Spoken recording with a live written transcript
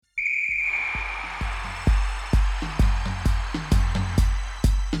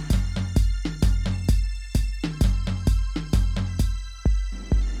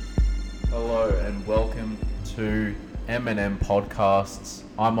M&M Podcasts.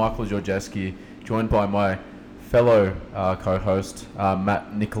 I'm Michael Georgeski, joined by my fellow co-host,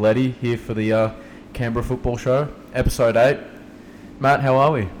 Matt Nicoletti, here for the Canberra Football Show, Episode 8. Matt, how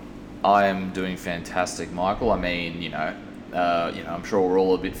are we? I am doing fantastic, Michael. I mean, I'm sure we're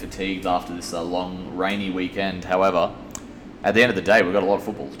all a bit fatigued after this long, rainy weekend. However, at the end of the day, we've got a lot of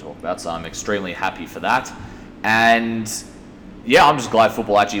football to talk about, so I'm extremely happy for that. And yeah, I'm just glad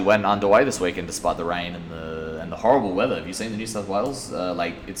football actually went underway this weekend despite the rain and the horrible weather. Have you seen the New South Wales?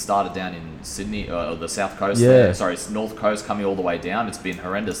 It started down in Sydney, or the south coast. Yeah. It's north coast coming all the way down. It's been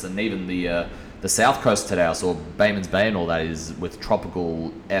horrendous, and even the south coast today, I saw Bayman's Bay and all that is with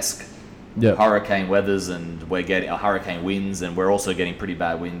tropical-esque hurricane weathers, and we're getting hurricane winds, and we're also getting pretty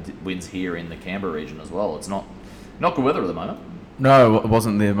bad winds here in the Canberra region as well. It's not good weather at the moment. No, it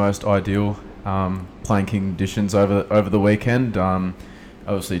wasn't the most ideal playing conditions over the weekend.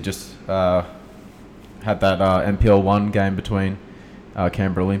 Obviously, just had that NPL 1 game between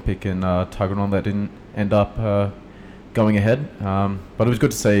Canberra Olympic and Tuggeranong that didn't end up going ahead. But it was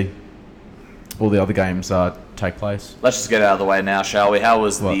good to see all the other games take place. Let's just get out of the way now, shall we? How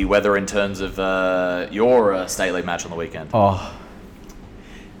was the weather in terms of your State League match on the weekend? Oh,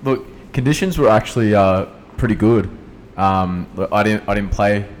 look, conditions were actually pretty good. I didn't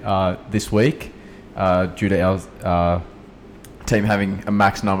play this week due to our team having a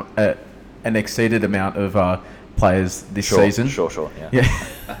max an exceeded amount of players this season. Sure, yeah.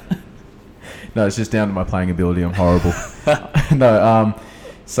 No, it's just down to my playing ability. I'm horrible.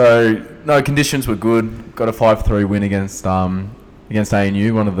 No, conditions were good. Got a 5-3 win against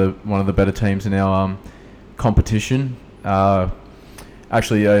ANU, one of the better teams in our competition.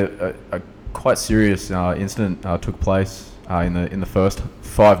 Actually, a quite serious incident took place in the first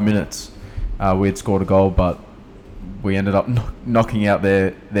 5 minutes. We had scored a goal, but we ended up knocking out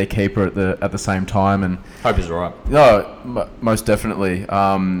their keeper at the same time. And hope he's all right. No, most definitely.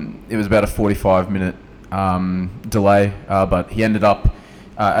 It was about a 45-minute delay, but he ended up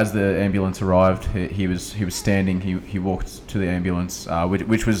as the ambulance arrived. He was standing. He walked to the ambulance,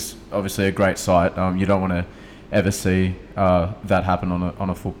 which was obviously a great sight. You don't want to ever see that happen on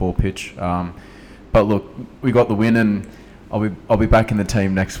a football pitch. But look, we got the win, and I'll be back in the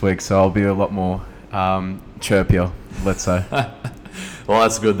team next week, so I'll be a lot more chirpier, let's say. Well,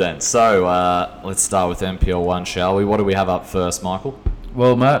 that's good then. So let's start with NPL 1, shall we? What do we have up first, Michael?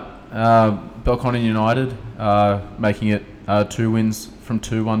 Well, Matt, Belconnen United making it 2 wins from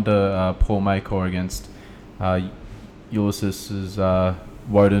 2 under Paul Maycor against Ulysses's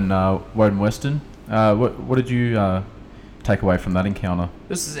Woden Western. What did you take away from that encounter?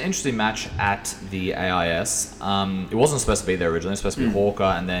 This is an interesting match at the AIS. It wasn't supposed to be there originally. It was supposed to be Hawker,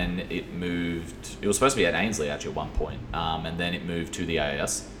 and then it moved. It was supposed to be at Ainsley actually at one point, and then it moved to the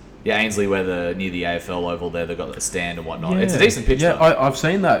AIS. Yeah, Ainsley, near the AFL Oval there, they've got the stand and whatnot. Yeah. It's a decent pitch. Yeah, I've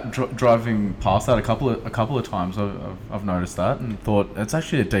seen that driving past that a couple of times. I've noticed that and thought it's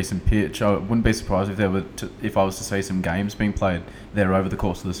actually a decent pitch. I wouldn't be surprised if I was to see some games being played there over the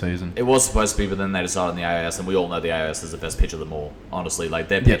course of the season. It was supposed to be, but then they decided on the AIS, and we all know the AIS is the best pitch of them all. Honestly,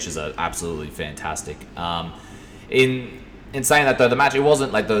 their pitches are absolutely fantastic. In saying that though, the match, it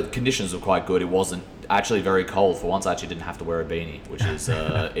wasn't the conditions were quite good. It wasn't actually very cold. For once, I actually didn't have to wear a beanie, which is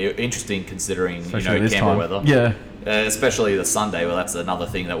interesting considering especially Canberra weather. Yeah. Especially the Sunday. Well, that's another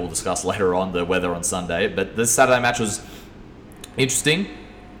thing that we'll discuss later on, the weather on Sunday. But this Saturday match was interesting.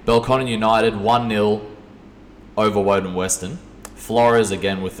 Belconnen United 1-0 over Woden Western. Flores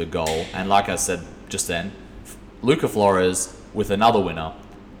again with the goal, and like I said just then, Luca Flores with another winner.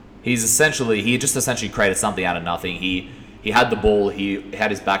 He just essentially created something out of nothing. He had the ball. He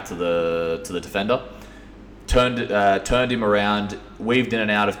had his back to the defender, turned him around, weaved in and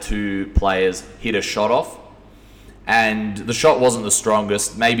out of 2 players, hit a shot off, and the shot wasn't the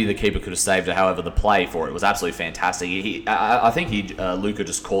strongest. Maybe the keeper could have saved it. However, the play for it was absolutely fantastic. I think Luca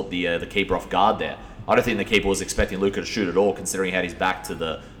just caught the keeper off guard there. I don't think the keeper was expecting Luca to shoot at all, considering he had his back to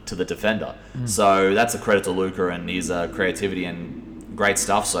the defender. So that's a credit to Luca and his creativity and great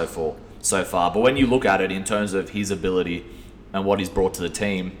stuff so far. But when you look at it in terms of his ability and what he's brought to the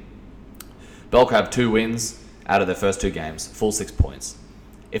team, Belco have 2 wins out of their first 2 games, full 6 points.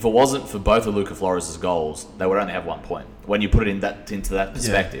 If it wasn't for both of Luca Flores' goals, they would only have 1 point when you put it into that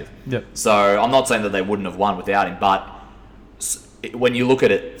perspective. Yeah. Yep. So I'm not saying that they wouldn't have won without him, but when you look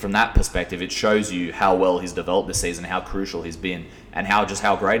at it from that perspective, it shows you how well he's developed this season, how crucial he's been, and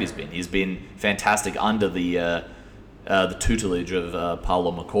how great he's been. He's been fantastic under the tutelage of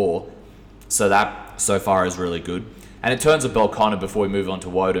Paulo McCaw. So that so far is really good. And in terms of Belconnen, before we move on to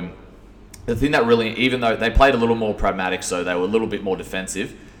Woden, the thing that really, even though they played a little more pragmatic, so they were a little bit more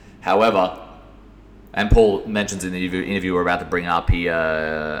defensive, however, And Paul mentions in the interview we're about to bring up, he,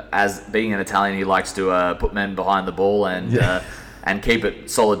 as being an Italian, he likes to put men behind the ball and keep it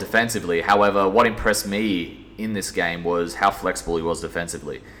solid defensively. However, what impressed me in this game was how flexible he was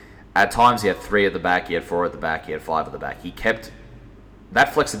defensively. At times, he had 3 at the back, he had 4 at the back, he had 5 at the back. He kept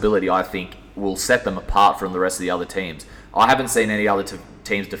that flexibility. I think will set them apart from the rest of the other teams. I haven't seen any other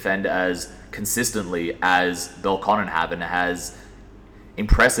teams defend as consistently as Belconnen have, and as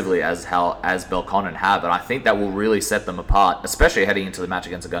impressively as Belconnen have, and I think that will really set them apart, especially heading into the match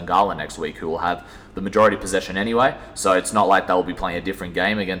against Gungahlin next week, who will have the majority possession anyway. So it's not like they'll be playing a different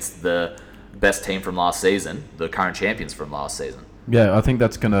game against the best team from last season, the current champions from last season. Yeah, I think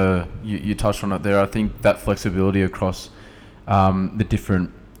that's gonna. You touched on it there. I think that flexibility across the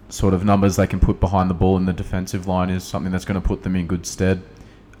different sort of numbers they can put behind the ball in the defensive line is something that's going to put them in good stead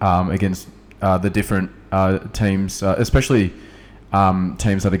against the different teams, especially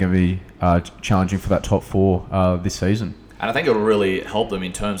teams that are going to be challenging for that top 4 this season. And I think it'll really help them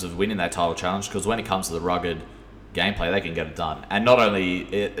in terms of winning that title challenge, because when it comes to the rugged gameplay, they can get it done. And not only,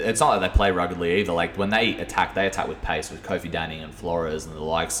 it's not like they play ruggedly either. Like when they attack with pace, with Kofi Danning and Flores and the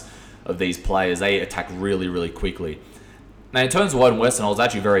likes of these players. They attack really, really quickly. Now, in terms of Woden Western, I was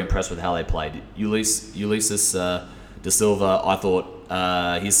actually very impressed with how they played. Ulysses De Silva, I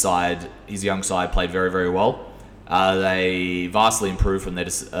thought his young side played very, very well. They vastly improved from their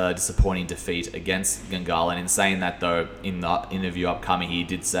disappointing defeat against Gungahlin. In saying that, though, in the interview upcoming, he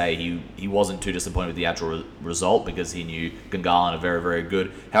did say he wasn't too disappointed with the actual result, because he knew Gungahlin are very, very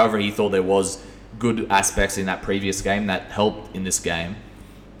good. However, he thought there was good aspects in that previous game that helped in this game.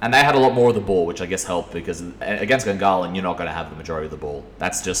 And they had a lot more of the ball, which I guess helped, because against Gungahlin, you're not going to have the majority of the ball.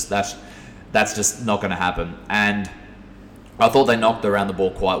 That's just not going to happen. And I thought they knocked around the ball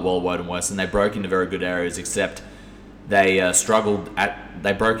quite well, Woden Western. They broke into very good areas, except they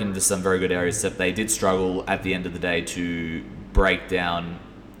broke into some very good areas, except they did struggle at the end of the day to break down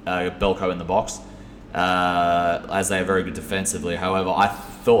Belco in the box, as they are very good defensively. However, I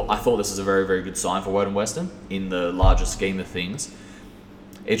thought this is a very, very good sign for Woden Western in the larger scheme of things.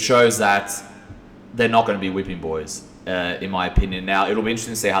 It shows that they're not going to be whipping boys, in my opinion. Now, it'll be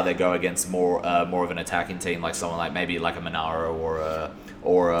interesting to see how they go against more of an attacking team, like someone like maybe like a Monaro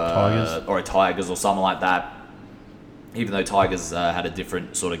or a Tigers or someone like that. Even though Tigers had a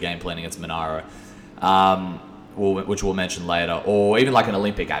different sort of game plan against Monaro, which we'll mention later, or even like an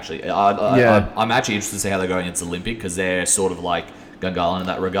Olympic. Actually, I'm actually interested to see how they go against Olympic, because they're sort of like Gungahlin in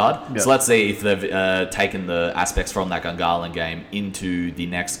that regard. Yep. So let's see if they've taken the aspects from that Gungahlin game into the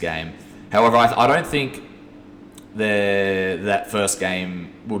next game. However, I don't think that first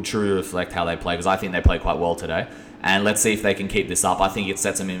game will truly reflect how they play, because I think they played quite well today. And let's see if they can keep this up. I think it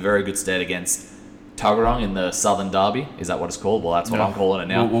sets them in very good stead against Tuggeranong in the Southern Derby. Is that what it's called? Well, that's what I'm calling it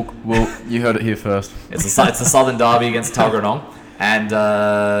now. Well, you heard it here first. It's the Southern Derby against Tuggeranong. And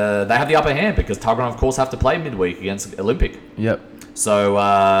they have the upper hand, because Tuggeranong, of course, have to play midweek against Olympic. Yep. So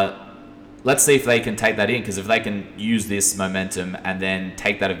let's see if they can take that in, because if they can use this momentum and then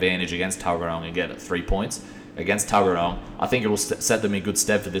take that advantage against Tuggeranong and get 3 points against Tuggeranong, I think it will set them in good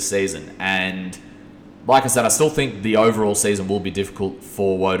stead for this season. And like I said, I still think the overall season will be difficult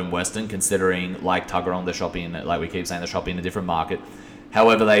for Woden Western, considering, like Tuggeranong, they're shopping, like we keep saying, they're shopping in a different market.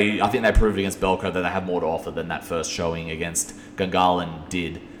 However, I think they proved against Belco that they have more to offer than that first showing against Gungahlin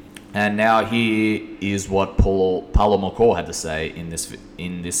did. And now here is what Paulo McCaw had to say in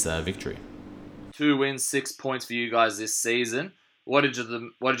this victory. 2 wins, 6 points for you guys this season. What did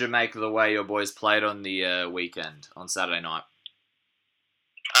you make of the way your boys played on the weekend, on Saturday night?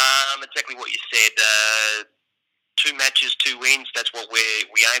 Exactly what you said. 2 matches, 2 wins. That's what we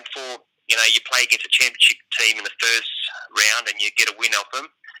aim for. You know, you play against a championship team in the first round and you get a win off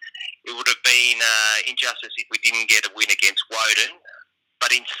them. It would have been injustice if we didn't get a win against Woden.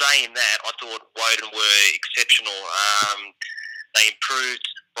 But in saying that, I thought Woden were exceptional. They improved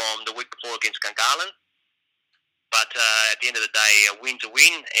from the week before against Gungahlin. But at the end of the day, a win's a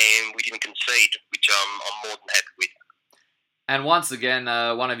win, and we didn't concede, which I'm more than happy with. And once again,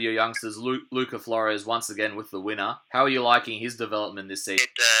 one of your youngsters, Luca Flores, once again with the winner. How are you liking his development this season?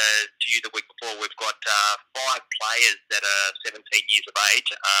 To you the week before, we've got 5 players that are 17 years of age.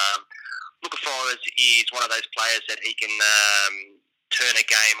 Luca Flores is one of those players that he can turn a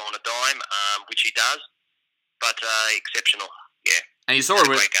game on a dime, which he does. But exceptional, yeah. And you saw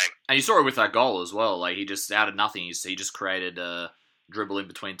it with that goal as well. Like, he just out of nothing, he just created a dribble in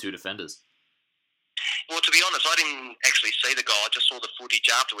between 2 defenders. Well, to be honest, I didn't actually see the goal. I just saw the footage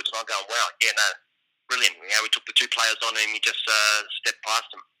afterwards, and I'm going, wow, yeah, no, brilliant. You know, we took the 2 players on him, he just stepped past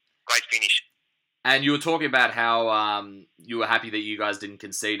them. Great finish. And you were talking about how you were happy that you guys didn't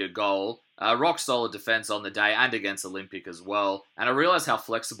concede a goal. Rock solid defense on the day and against Olympic as well. And I realized how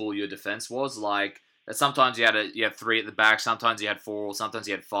flexible your defense was. Like sometimes you had 3 at the back, sometimes you had 4, sometimes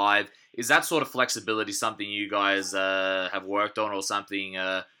you had 5. Is that sort of flexibility something you guys have worked on, or something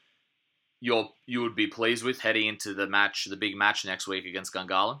you would be pleased with heading into the big match next week against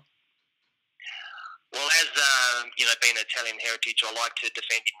Gungahlin? Well, as being Italian heritage, I like to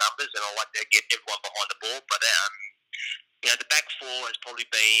defend in numbers and I like to get everyone behind the ball. But the back 4 has probably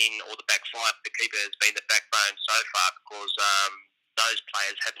been, or the back 5, the keeper has been the backbone so far, because those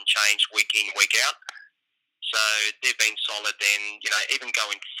players haven't changed week in, week out. So they've been solid, and even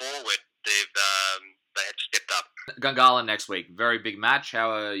going forward, they have stepped up. Gungahlin next week, very big match. How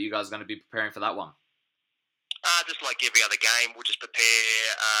are you guys going to be preparing for that one? Just like every other game, we'll just prepare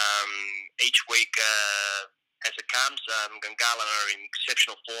each week as it comes. Gungahlin are in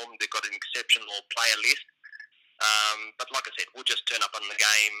exceptional form. They've got an exceptional player list. But like I said, we'll just turn up on the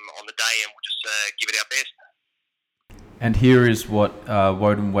game on the day and we'll just give it our best. And here is what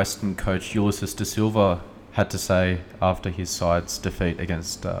Woden Western coach Ulysses De Silva had to say after his side's defeat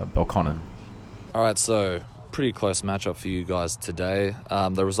against Belconnen. All right, so pretty close matchup for you guys today.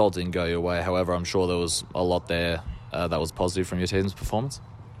 The result didn't go your way. However, I'm sure there was a lot there that was positive from your team's performance.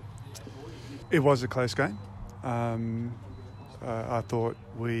 It was a close game. I thought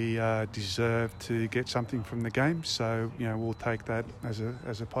we deserved to get something from the game, so we'll take that as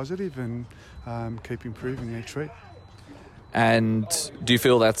a positive and keep improving each week. And do you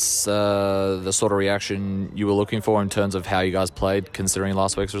feel that's the sort of reaction you were looking for in terms of how you guys played, considering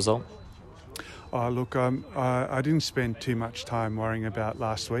last week's result? Look, I didn't spend too much time worrying about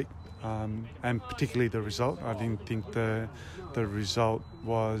last week, and particularly the result. I didn't think the result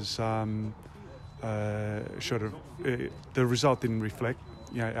was the result didn't reflect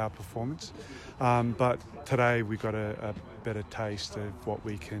our performance. But today we got a better taste of what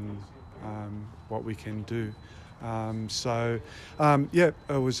we can do. It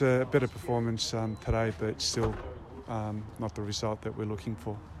was a better performance today, but still not the result that we're looking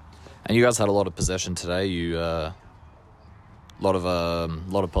for. And you guys had a lot of possession today. You lot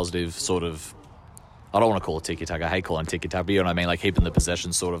of positive sort of. I don't want to call it tiki-taka. I hate calling it tiki-taka, but you know what I mean, like keeping the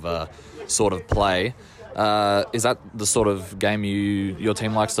possession sort of play. Is that the sort of game your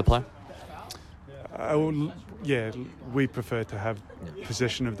team likes to play? We prefer to have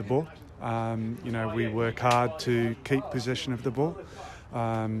possession of the ball. We work hard to keep possession of the ball.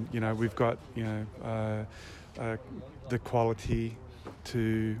 We've got the quality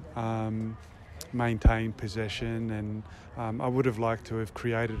to maintain possession, and I would have liked to have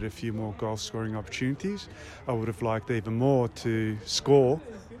created a few more goal scoring opportunities. I would have liked even more to score,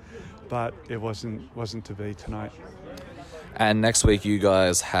 but it wasn't to be tonight. And next week you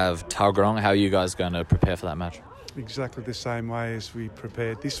guys have Taugurong. How are you guys going to prepare for that match? Exactly the same way as we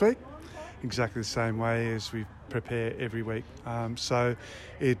prepared this week. Exactly the same way as we prepare every week. So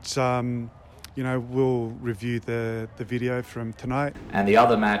it's we'll review the video from tonight. And the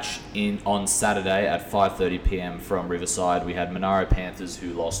other match on Saturday at 5:30 p.m. from Riverside, we had Monaro Panthers,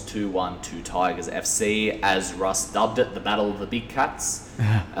 who lost 2-1 to Tigers FC, as Russ dubbed it, the Battle of the Big Cats.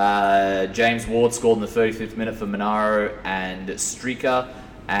 James Ward scored in the 35th minute for Monaro, and Streaker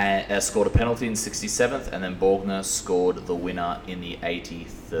scored a penalty in 67th, and then Borgner scored the winner in the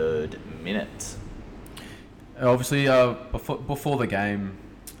 83rd minute. Obviously, before the game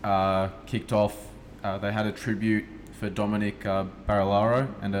kicked off, they had a tribute for Dominic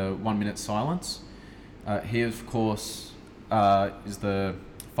Barilaro and a 1-minute silence. He, of course, is the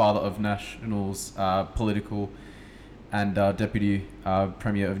father of National's political and Deputy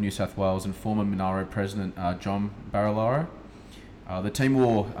Premier of New South Wales and former Monaro President John Barilaro. The team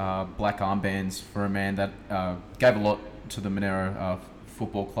wore black armbands for a man that gave a lot to the Monaro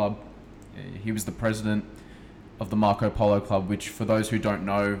Football Club. He was the president of the Marco Polo Club, which, for those who don't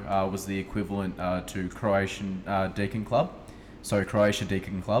know, was the equivalent to Croatian Deakin Club. So Croatia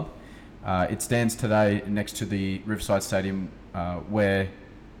Deakin Club. It stands today next to the Riverside Stadium, where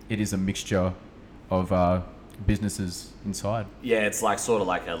it is a mixture of businesses inside. Yeah, it's like sort of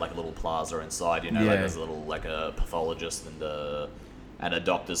like a little plaza inside. Like there's a little like a pathologist and a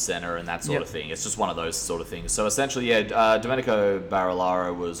doctor's centre and that sort of thing. It's just one of those sort of things. So essentially, Domenico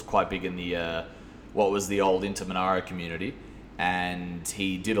Barilaro was quite big in the what was the old Inter Monaro community, and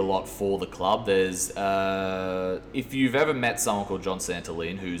he did a lot for the club. There's if you've ever met someone called John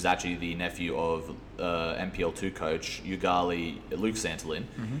Santolin, who's actually the nephew of MPL2 coach Luke Santolin.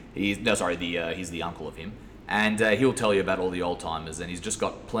 He's the uncle of him. And he'll tell you about all the old-timers, and he's just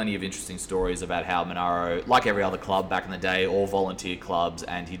got plenty of interesting stories about how Monaro, like every other club back in the day, all volunteer clubs,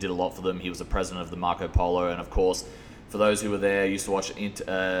 and he did a lot for them. He was the president of the Marco Polo, and of course, for those who were there, used to watch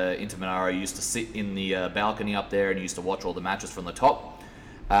Inter Monaro, used to sit in the balcony up there and used to watch all the matches from the top.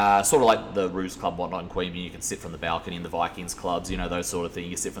 Sort of like the Roos Club, whatnot in Queanbeyan, you can sit from the balcony in the Vikings clubs, you know, those sort of things.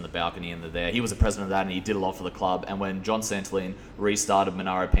 You sit from the balcony and they're there. He was the president of that and he did a lot for the club. And when John Santolin restarted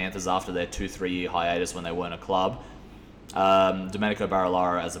Monaro Panthers after their 2-3 year hiatus when they weren't a club, Domenico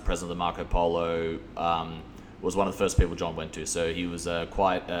Barilaro, as the president of the Marco Polo, was one of the first people John went to. So he was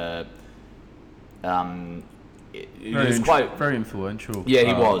quite... very influential. Yeah,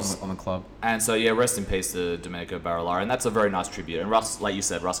 he was on the club. And so yeah, rest in peace to Domenico Barilaro, and that's a very nice tribute. And Russ, like you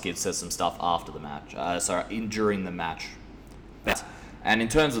said, Russ Gibbs says some stuff after the match. During the match. And in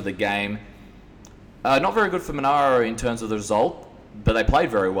terms of the game, not very good for Monaro in terms of the result, but they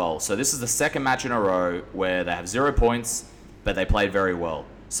played very well. So this is the second match in a row where they have 0 points, but they played very well.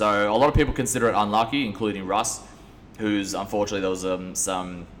 So a lot of people consider it unlucky, including Russ, who's unfortunately there was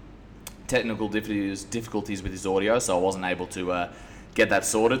some technical difficulties with his audio, so I wasn't able to get that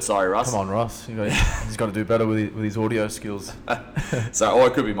sorted. Sorry, Russ. Come on, Russ. He's got to do better with his audio skills. Or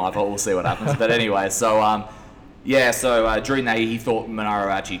it could be my fault. We'll see what happens. But anyway, so during that, he thought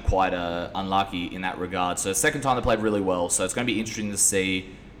Monaro actually quite unlucky in that regard. So second time they played really well. So it's going to be interesting to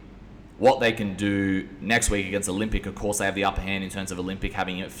see what they can do next week against Olympic. Of course, they have the upper hand in terms of Olympic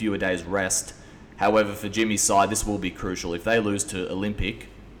having a fewer days rest. However, for Jimmy's side, this will be crucial. If they lose to Olympic,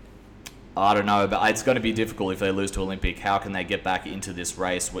 I don't know, but it's going to be difficult if they lose to Olympic. How can they get back into this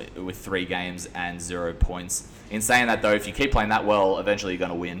race with 3 games and 0 points? In saying that, though, if you keep playing that well, eventually you're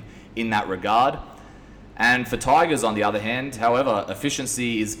going to win in that regard. And for Tigers, on the other hand, however,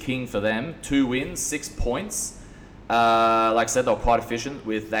 efficiency is king for them. 2 wins, 6 points. Like I said, they were quite efficient.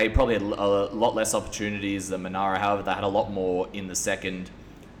 They probably had a lot less opportunities than Monaro. However, they had a lot more in the second...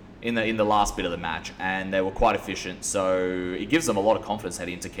 in the last bit of the match, and they were quite efficient, so it gives them a lot of confidence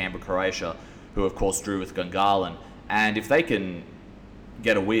heading into Canberra, Croatia, who of course drew with Gungahlin. And if they can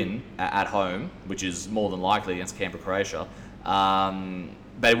get a win at home, which is more than likely against Canberra, Croatia,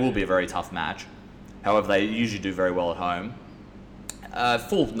 but it will be a very tough match. However, they usually do very well at home.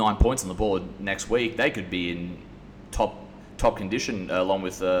 Full 9 points on the board next week, they could be in top condition along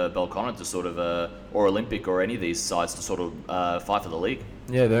with Belconnen to sort of, or Olympic or any of these sides to sort of fight for the league.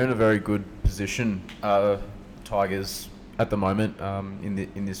 Yeah, they're in a very good position, Tigers, at the moment.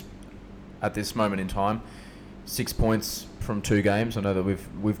 At this moment in time, 6 points from 2 games. I know that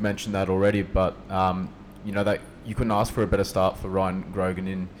we've mentioned that already, but that you couldn't ask for a better start for Ryan Grogan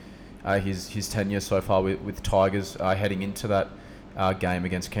in his tenure so far with Tigers, heading into that game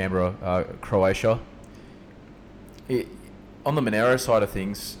against Canberra, Croatia. On the Monaro side of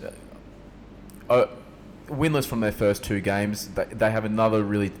things, winless from their first 2 games, they have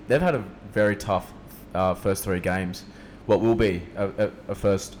they've had a very tough first 3 games. What will be a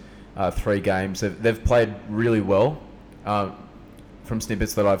first 3 games. They've played really well from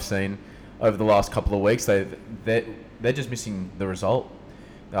snippets that I've seen over the last couple of weeks. They're just missing the result.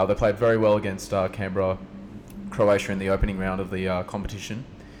 They played very well against Canberra, Croatia in the opening round of the competition.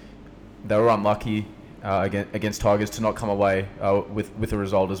 They were unlucky against Tigers to not come away with a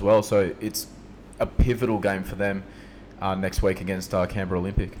result as well. So it's a pivotal game for them next week against Canberra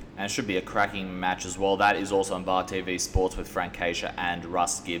Olympic. And it should be a cracking match as well. That is also on Bar TV Sports with Frank Keisha and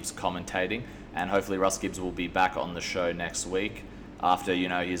Russ Gibbs commentating. And hopefully Russ Gibbs will be back on the show next week after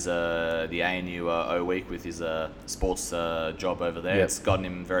his the ANU O week with his sports job over there. Yep. It's gotten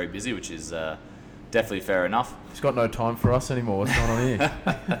him very busy, which is definitely fair enough. He's got no time for us anymore. What's going on here?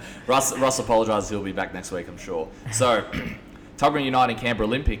 Russ apologises. He'll be back next week, I'm sure. So, Tuggeranong United and Canberra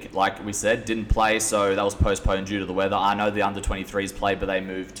Olympic, like we said, didn't play, so that was postponed due to the weather. I know the under-23s played, but they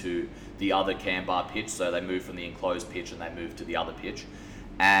moved to the other Canberra pitch, so they moved from the enclosed pitch and they moved to the other pitch.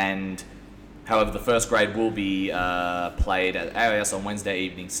 And, however, the first grade will be played at AIS on Wednesday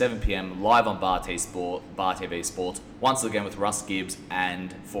evening, 7 p.m, live on Bar TV Sports, once again with Russ Gibbs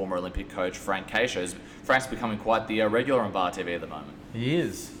and former Olympic coach Frank Keisha. Frank's becoming quite the regular on Bar TV at the moment. He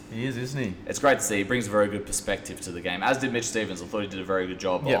is, isn't he? It's great to see. He brings a very good perspective to the game, as did Mitch Stevens. I thought he did a very good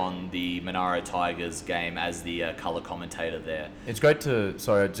job on the Monaro Tigers game as the colour commentator there. It's great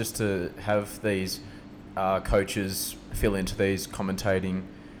to have these coaches fill into these commentating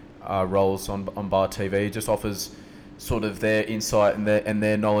roles on Bar TV. It just offers sort of their insight and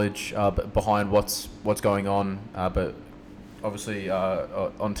their knowledge behind what's going on, but obviously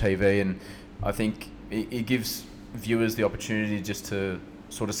on TV. And I think it gives viewers the opportunity just to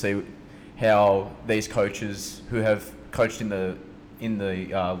sort of see how these coaches who have coached in the in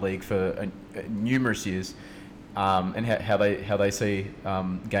the league for numerous years, and how they see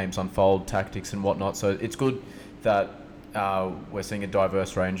games unfold, tactics and whatnot. So it's good that we're seeing a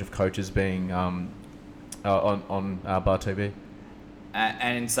diverse range of coaches being on Bar TV.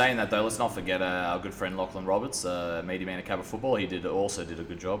 And in saying that, though, let's not forget our good friend Lachlan Roberts, media man at Cabot Football. He also did a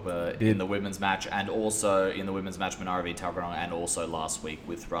good job in the women's match, and also in the women's match Monaro v Tuggeranong, and also last week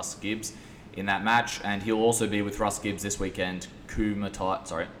with Russ Gibbs in that match. And he'll also be with Russ Gibbs this weekend,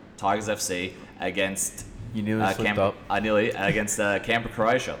 Tigers FC against You nearly slipped up. Against Canberra,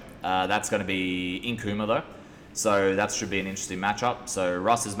 Croatia. That's going to be in Cooma, though. So that should be an interesting matchup. So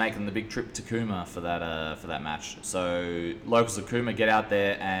Russ is making the big trip to Cooma for that match. So locals of Cooma, get out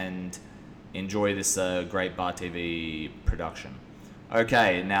there and enjoy this great Bar TV production.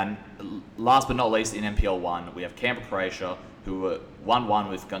 Okay, now last but not least in NPL 1, we have Canberra, Croatia, who were 1-1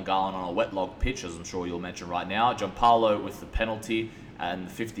 with Gungahlin on a wet log pitch, as I'm sure you'll mention right now. Gianpaolo with the penalty in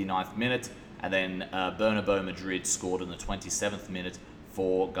the 59th minute, and then Bernabeu Madrid scored in the 27th minute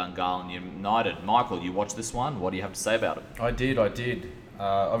for Gungahlin United. Michael, you watched this one. What do you have to say about it? I did.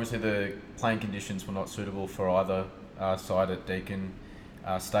 Obviously, the playing conditions were not suitable for either side at Deakin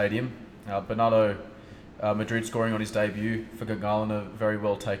Stadium. Bernardo Madrid scoring on his debut for Gungahlin, a very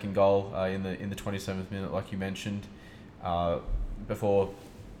well taken goal in the 27th minute, like you mentioned. Before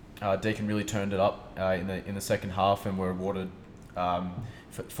Deakin really turned it up in the second half and were rewarded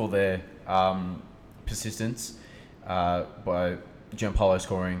for their persistence by Gianpaolo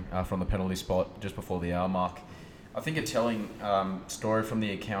scoring from the penalty spot just before the hour mark. I think a telling story from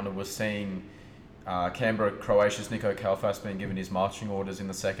the encounter was seeing Canberra, Croatia's Nico Kalfas being given his marching orders in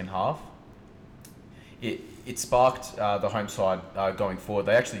the second half. It sparked the home side going forward.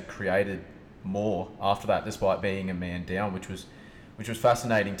 They actually created more after that, despite being a man down, which was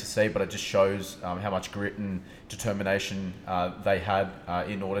fascinating to see. But it just shows how much grit and determination they had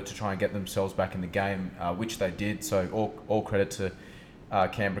in order to try and get themselves back in the game, which they did. So all credit to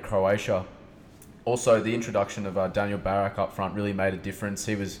Canberra, Croatia. Also, the introduction of Daniel Barak up front really made a difference.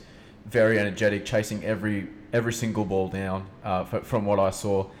 He was very energetic, chasing every single ball down. From what I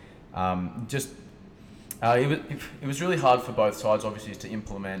saw, it was really hard for both sides, obviously, to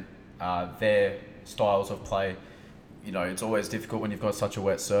implement their styles of play. You know, it's always difficult when you've got such a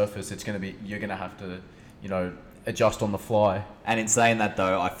wet surface. You're gonna have to, adjust on the fly. And in saying that,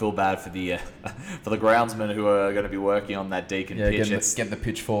 though, I feel bad for the for the groundsmen who are going to be working on that Deakin pitch. Getting the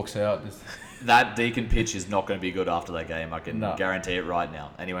pitchforks out. That Deakin pitch is not going to be good after that game. I can guarantee it right now.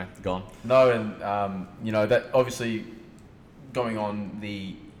 Anyway, go on. No, and that obviously going on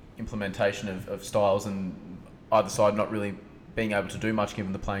the implementation of styles and either side not really being able to do much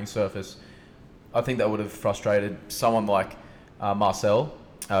given the playing surface. I think that would have frustrated someone like Marcel,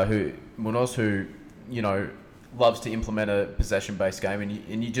 who loves to implement a possession-based game,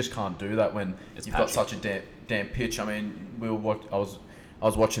 and you just can't do that when you've got such a damp pitch. I mean, I was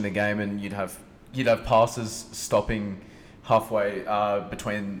watching the game, and you'd have passes stopping halfway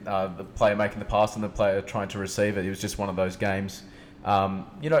between the player making the pass and the player trying to receive it. It was just one of those games,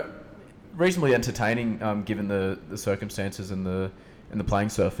 reasonably entertaining given the circumstances and the playing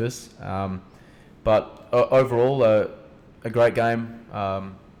surface. But overall, a great game.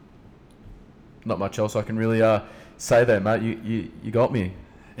 Not much else I can really say there, mate. You got me.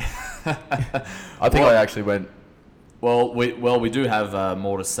 I think I actually went. Well, we do have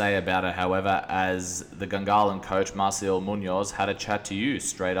more to say about it. However, as the Gungahlin coach Marcel Munoz had a chat to you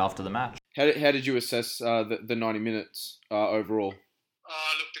straight after the match. How did you assess the 90 minutes overall?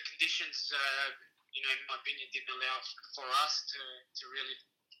 Look, the conditions, in my opinion, didn't allow for us to really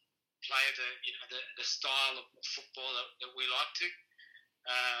play the style of football that we like to.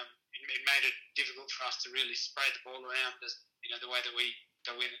 It made it difficult for us to really spray the ball around, the way that we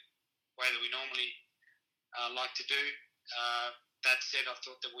normally like to do. That said, I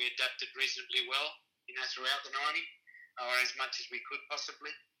thought that we adapted reasonably well, throughout the 90, or as much as we could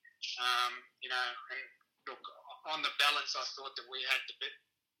possibly. And look, on the balance, I thought that we had a bit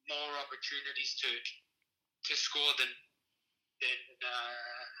more opportunities to score than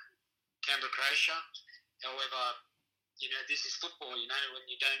Canberra, Croatia. However, this is football. When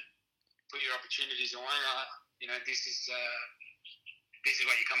you don't put your opportunities away, this is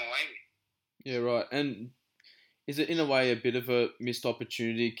what you come away with. Yeah, right. And is it in a way a bit of a missed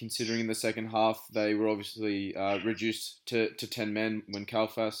opportunity, considering in the second half they were obviously reduced to 10 men when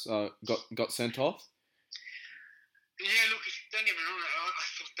Kalfas got sent off? Yeah, look, don't get me wrong. I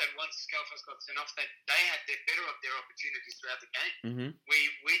thought that once Kalfas got sent off, they had better of their opportunities throughout the game. Mm-hmm.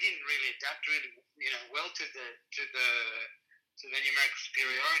 We didn't really adapt well to the numerical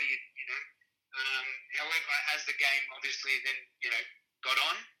superiority. However, as the game obviously then got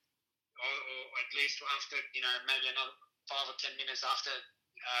on, or at least after maybe another 5 or 10 minutes after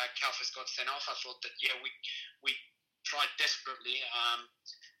Kalfas got sent off, I thought that we tried desperately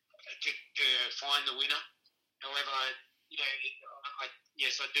to find the winner. However, I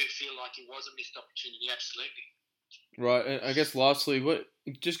do feel like it was a missed opportunity, absolutely. Right. I guess lastly,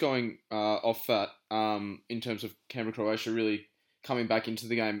 just going off that, in terms of Canberra Croatia really coming back into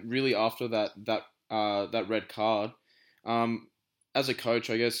the game, really after that red card. As a coach,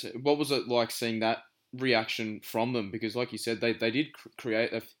 I guess, what was it like seeing that reaction from them? Because, like you said, they did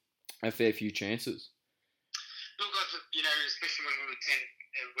create a fair few chances. Look, especially when we were 10,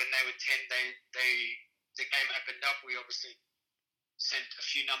 when they were 10, the game opened up. We obviously sent a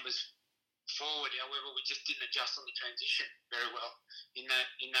few numbers forward. However, we just didn't adjust on the transition very well in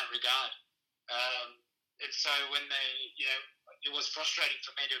that regard. And so when it was frustrating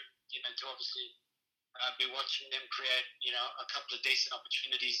for me to obviously be watching them create a couple of decent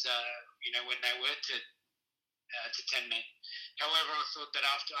opportunities when they were to 10 men. However, I thought that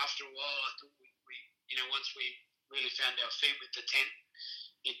after a while, I thought we once we really found our feet with the 10,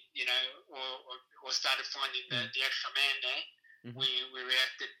 or started finding the extra man there, we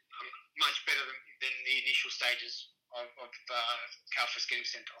reacted much better than the initial stages of Kalfas getting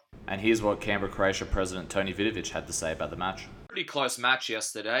sent off. And here's what Canberra Croatia president Tony Vidovic had to say about the match. Pretty close match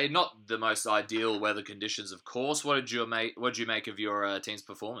yesterday. Not the most ideal weather conditions, of course. What did you make of your team's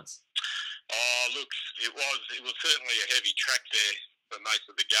performance? Oh, look, it was certainly a heavy track there for most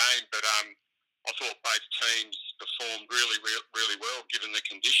of the game, but I thought both teams performed really, really well given the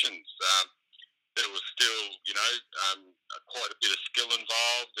conditions. There was still, quite a bit of skill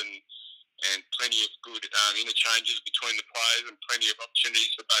involved and plenty of good interchanges between the players and plenty of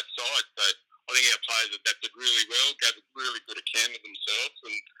opportunities for both sides. So I think our players adapted really well, gave a really good account of themselves,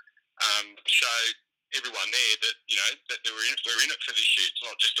 and showed everyone there that that we're in it for this year. It's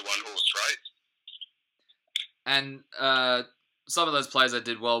not just a one-horse race. And some of those players that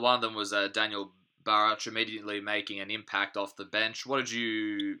did well, one of them was Daniel Barach, immediately making an impact off the bench. What did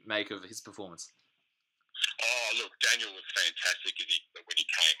you make of his performance? Oh, look, Daniel was fantastic when he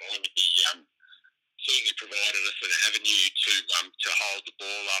came on. He certainly provided us an avenue to hold the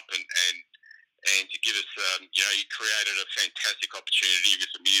ball up and to give us, he created a fantastic opportunity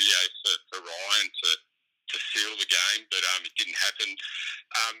with Emilio for Ryan to seal the game, but it didn't happen.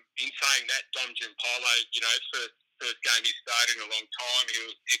 In saying that, Dom Giampaolo, first game he started in a long time, he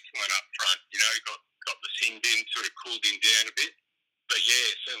was excellent up front. He got the sin bin, sort of cooled him down a bit. But yeah,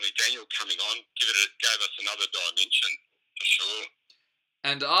 certainly Daniel coming on gave us another dimension for sure.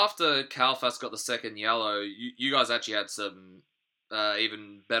 And after Kalfas got the second yellow, you guys actually had some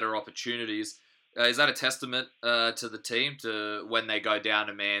even better opportunities. Is that a testament to the team, to when they go down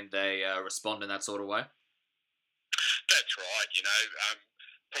a man, they respond in that sort of way? That's right.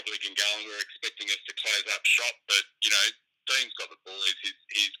 Probably Gungahlin were expecting us to close up shop, but Dean's got the boys.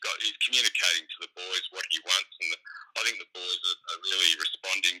 He's communicating to the boys what he wants, and I think the boys are really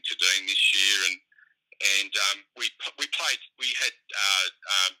responding to Dean this year. And we had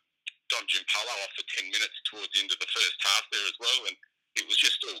Dom Giampaolo off for 10 minutes towards the end of the first half there as well, and it was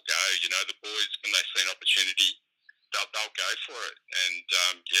just all go. The boys, when they see an opportunity, they'll go for it, and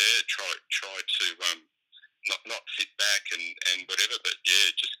try to not sit back and whatever, but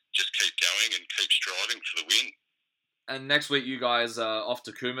just keep going and keep striving for the win. And next week, you guys are off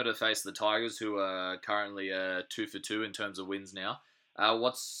to Cooma to face the Tigers, who are currently 2 for 2 in terms of wins now.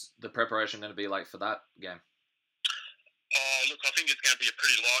 What's the preparation going to be like for that game? Oh, look, I think it's going to be a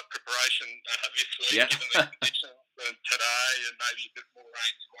pretty light preparation this week, Yeah. given the conditions today and maybe a bit more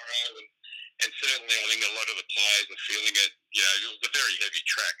rain tomorrow. And certainly, I think a lot of the players are feeling it. It was a very heavy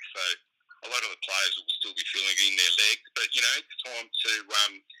track, so a lot of the players will still be feeling it in their legs. But, it's time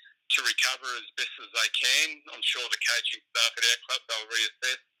to recover as best as they can. I'm sure the coaching staff at our club, they'll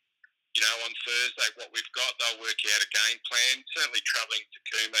reassess, on Thursday what we've got. They'll work out a game plan. Certainly travelling to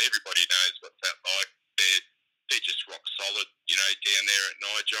Cooma, everybody knows what's that like. They're just rock solid, down there at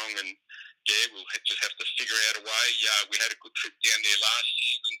Nijong. And, we'll just have to figure out a way. We had a good trip down there last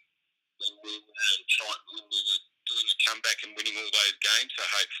year when we were doing a comeback and winning all those games. So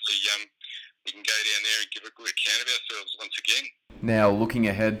hopefully we can go down there and give a good account of ourselves once again. Now, looking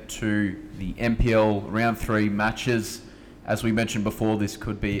ahead to the NPL Round 3 matches, as we mentioned before, this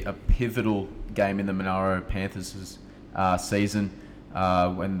could be a pivotal game in the Monaro Panthers' season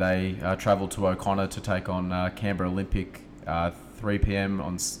when they travel to O'Connor to take on Canberra Olympic 3 p.m.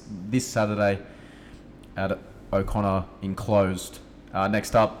 on this Saturday at O'Connor Enclosed.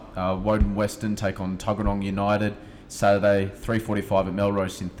 Next up, Woden Western take on Tuggeranong United, Saturday 3:45 at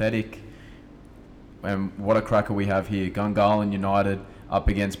Melrose Synthetic. And what a cracker we have here. Gungahlin United up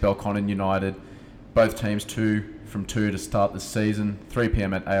against Belconnen United. Both teams 2 from 2 to start the season. 3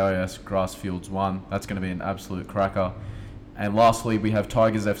 p.m. at AIS Grassfields 1. That's going to be an absolute cracker. And lastly, we have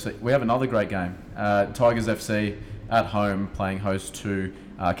Tigers FC. We have another great game. Tigers FC at home playing host to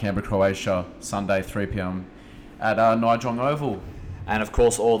Canberra, Croatia, Sunday 3 p.m. at Nijong Oval. And of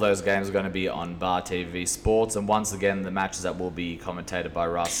course, all those games are going to be on Bar TV Sports. And once again, the matches that will be commentated by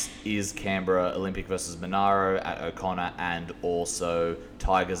Russ is Canberra Olympic versus Monaro at O'Connor, and also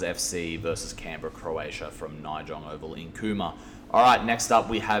Tigers FC versus Canberra, Croatia from Nijong Oval in Cooma. All right, next up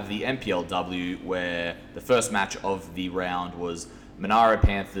we have the NPLW, where the first match of the round was Monaro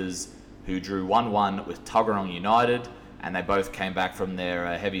Panthers, who drew 1-1 with Tuggeranong United, and they both came back from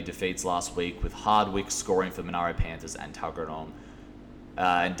their heavy defeats last week, with Hardwick scoring for Monaro Panthers and Tuggeranong.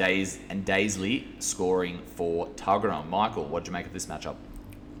 And Daisley scoring for Tuggeranong. Michael, what did you make of this matchup?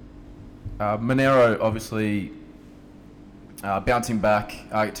 Monaro obviously bouncing back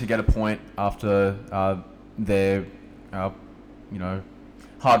to get a point after their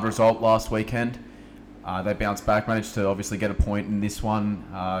hard result last weekend. They bounced back, managed to obviously get a point in this one.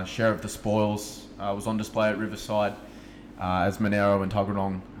 Share of the spoils was on display at Riverside as Monaro and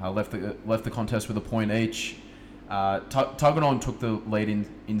Tuggeranong left the contest with a point each. Tuggeranong took the lead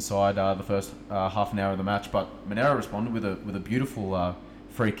inside the first half an hour of the match, but Monaro responded with a beautiful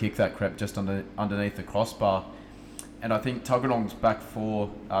free kick that crept just underneath the crossbar. And I think Tuggeranong's back four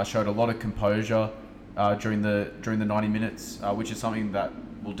showed a lot of composure during the 90 minutes, which is something that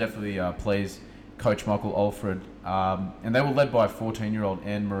will definitely please Coach Michael Alfred. And they were led by 14-year-old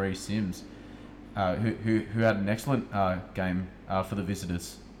Anne-Marie Sims, who had an excellent game for the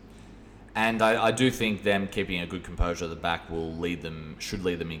visitors. And I do think them keeping a good composure at the back should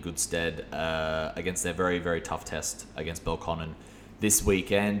lead them in good stead against their very, very tough test against Belconnen this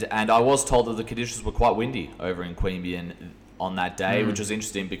weekend. And I was told that the conditions were quite windy over in Queanbeyan on that day, which was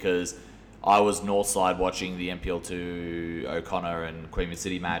interesting because I was northside watching the NPL2 O'Connor and Queanbeyan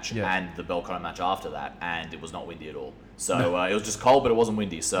City match and the Belconnen match after that, and it was not windy at all. So it was just cold, but it wasn't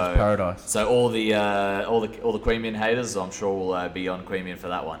windy. So paradise. So all the Queanbeyan haters, I'm sure, will be on Queanbeyan for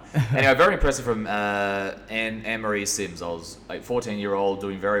that one. Anyway, very impressive from Anne-Marie Sims. I was 14-year-old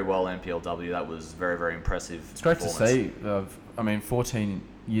doing very well in NPLW. That was very, very impressive. It's great to see. 14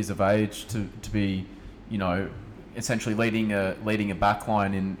 years of age to be, essentially leading a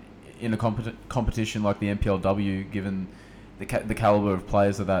backline in a competition like the NPLW, given the caliber of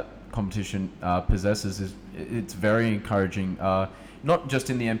players that competition possesses, it's very encouraging. Not just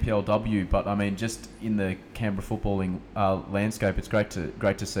in the NPLW, but just in the Canberra footballing landscape. It's great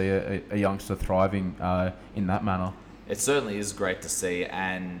to see a youngster thriving in that manner. It certainly is great to see.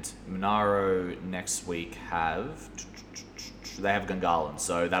 And Monaro next week have Gungahlin,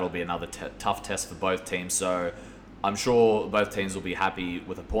 so that'll be another tough test for both teams. So I'm sure both teams will be happy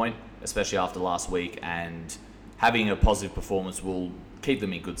with a point, especially after last week, and having a positive performance will keep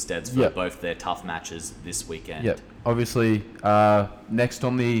them in good stead for both their tough matches this weekend. Yep. Obviously, next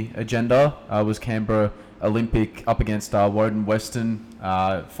on the agenda was Canberra Olympic up against Woden Western.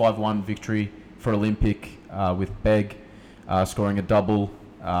 5-1 victory for Olympic with Begg scoring a double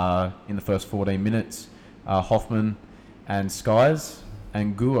in the first 14 minutes. Hoffman and Skies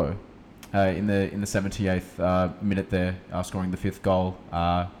and Guo in the 78th minute there, scoring the 5th goal,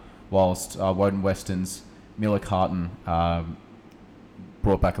 whilst Woden Western's Miller Carton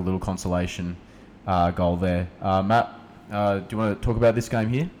brought back a little consolation goal there. Matt, do you want to talk about this game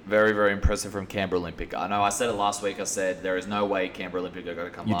here? Very, very impressive from Canberra Olympic. I know I said it last week. I said there is no way Canberra Olympic are going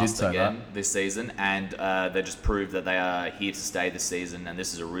to come last again this season, and they just proved that they are here to stay this season, and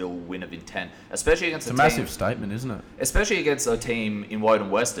this is a real win of intent, especially against a massive statement, isn't it? Especially against a team in Woden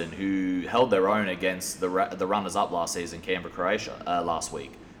Western who held their own against the runners-up last season, Canberra, Croatia, last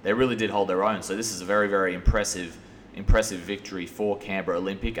week. They really did hold their own, so this is a very, very impressive victory for Canberra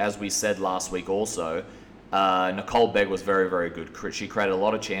Olympic. As we said last week also, Nicole Begg was very, very good. She created a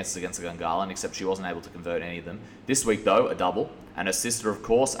lot of chances against Gungahlin, except she wasn't able to convert any of them. This week, though, a double. And her sister, of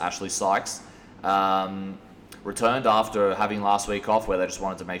course, Ashley Sykes, returned after having last week off, where they just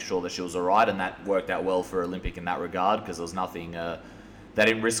wanted to make sure that she was all right, and that worked out well for Olympic in that regard, because there was nothing... they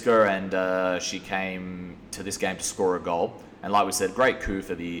didn't risk her, and she came to this game to score a goal. And like we said, great coup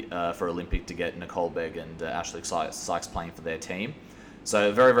for Olympic to get Nicole Begg and Ashley Sykes playing for their team. So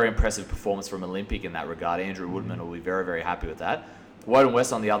a very, very impressive performance from Olympic in that regard. Andrew Woodman will be very, very happy with that. Woden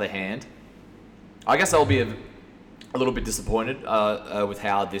West, on the other hand, I guess they'll be a little bit disappointed with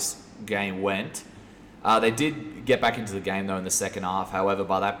how this game went. They did get back into the game, though, in the second half. However,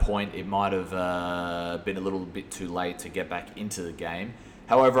 by that point, it might have been a little bit too late to get back into the game.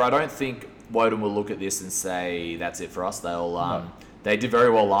 However, I don't think Woden will look at this and say that's it for us. They did very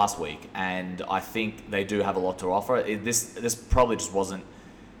well last week, and I think they do have a lot to offer. This probably just wasn't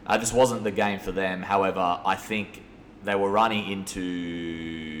this wasn't the game for them. However, I think they were running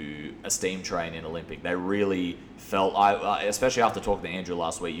into a steam train in Olympic. They really felt, especially after talking to Andrew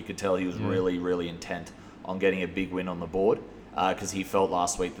last week, you could tell he was really, really intent on getting a big win on the board, because he felt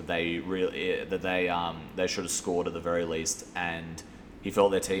last week that they should have scored at the very least, and he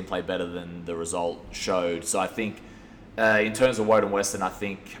felt their team played better than the result showed. So I think, in terms of Woden Western, I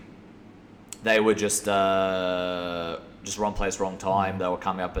think they were just wrong place, wrong time. They were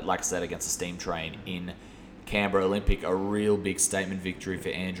coming up, like I said, against a steam train in Canberra Olympic. A real big statement victory for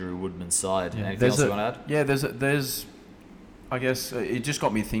Andrew Woodman's side. Yeah. Anything else you want to add? Yeah, there's I guess it just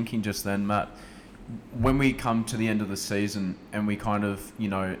got me thinking just then, Matt, when we come to the end of the season and we kind of,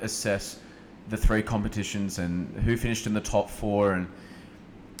 assess the three competitions and who finished in the top four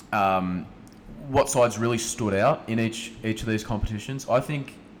and what sides really stood out in each of these competitions, I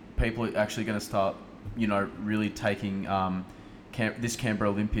think people are actually going to start, really taking this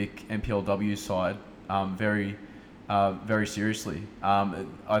Canberra Olympic NPLW side very seriously.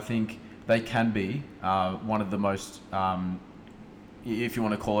 I think they can be one of the most, if you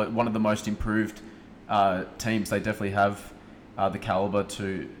want to call it, one of the most improved teams. They definitely have the caliber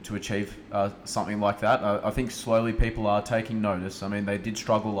to achieve something like that. I think slowly people are taking notice. I mean, they did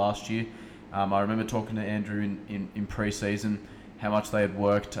struggle last year. I remember talking to Andrew in pre-season how much they had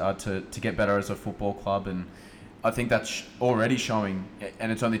worked to get better as a football club, and I think that's already showing,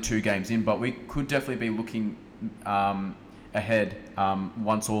 and it's only 2 games in, but we could definitely be looking ahead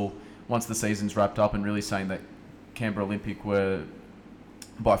once the season's wrapped up, and really saying that Canberra Olympic were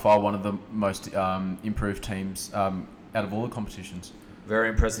by far one of the most improved teams out of all the competitions. Very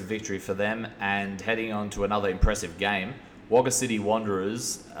impressive victory for them. And heading on to another impressive game, Wagga City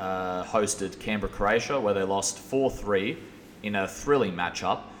Wanderers hosted Canberra Croatia, where they lost 4-3 in a thrilling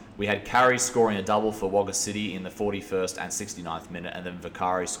matchup. We had Carey scoring a double for Wagga City in the 41st and 69th minute, and then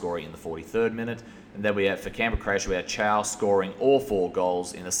Vicari scoring in the 43rd minute. And then for Canberra Croatia, we had Chow scoring all 4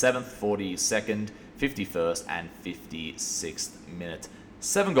 goals in the 7th, 42nd, 51st and 56th minute.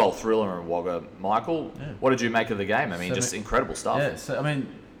 7-goal thriller in Wagga. Michael, what did you make of the game? I mean, just incredible stuff. Yeah, so, I mean,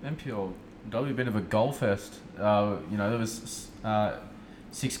 NPLW, a bit of a goal fest. There was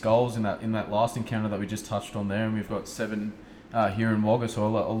 6 goals in that last encounter that we just touched on there, and we've got 7 here in Wagga, so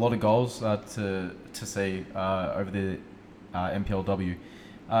a lot of goals to see over the NPLW.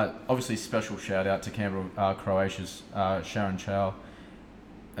 Obviously, special shout out to Canberra Croatia's Sharon Chow,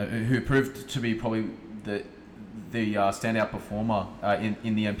 who proved to be probably the standout performer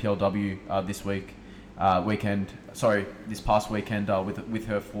in the NPLW this past weekend with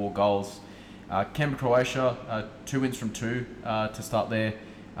her 4 goals. Canberra Croatia 2 wins from 2 to start their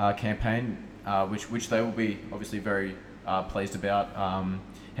campaign, which they will be obviously very pleased about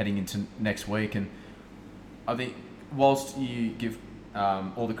heading into next week. And I think whilst you give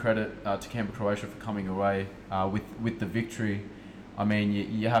all the credit to Canberra Croatia for coming away with the victory, I mean,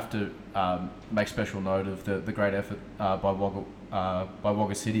 you have to make special note of the great effort by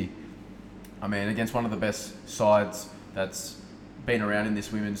Wagga City. I mean, against one of the best sides that's been around in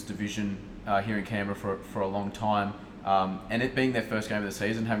this women's division here in Canberra for a long time, and it being their first game of the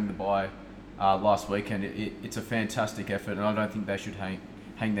season, having the bye last weekend, it's a fantastic effort, and I don't think they should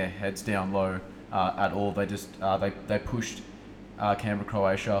hang their heads down low at all. They just they pushed Canberra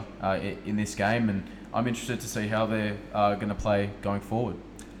Croatia in this game, and I'm interested to see how they're going to play going forward.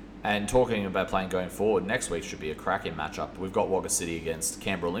 And talking about playing going forward, next week should be a cracking matchup. We've got Wagga City against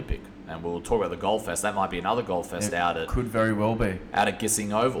Canberra Olympic, and we'll talk about the Gold Fest. That might be another Gold Fest could very well be out at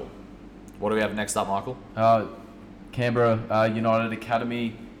Gissing Oval. What do we have next up, Michael? Canberra United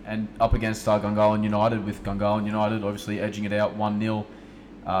Academy and up against Gungahlin United, with Gungahlin United obviously edging it out 1-0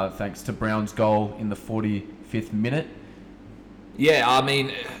 thanks to Brown's goal in the 45th minute. Yeah, I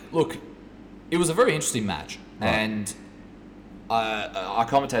mean, look, it was a very interesting match, right. And I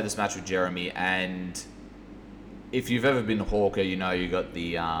commentated this match with Jeremy, and if you've ever been a Hawker, you got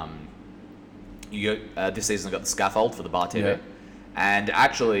the this season I got the scaffold for the Bar TV. Yeah. And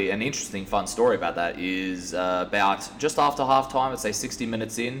actually, an interesting, fun story about that is about just after half time, let's say 60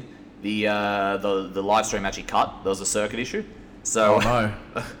 minutes in, the live stream actually cut. There was a circuit issue. So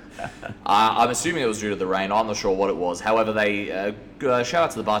I'm assuming it was due to the rain. I'm not sure what it was. However, they shout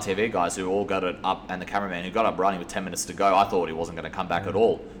out to the Bar TV guys who all got it up, and the cameraman who got up running with 10 minutes to go. I thought he wasn't going to come back at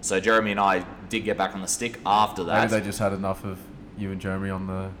all. So Jeremy and I did get back on the stick after that. Maybe they just had enough of you and Jeremy on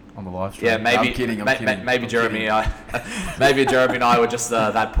the live stream. Yeah, maybe. I'm kidding. I'm kidding. Maybe I'm Jeremy, kidding. maybe Jeremy and I were just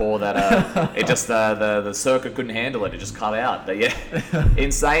that poor that it just the circuit couldn't handle it. It just cut out. But yeah,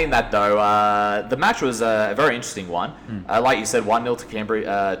 in saying that though, the match was a very interesting one. Like you said, 1-0 to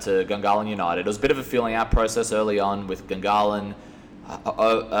Canberra to Gungahlin United. It was a bit of a feeling out process early on with Gungahlin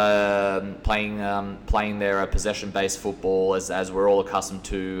playing their possession-based football as we're all accustomed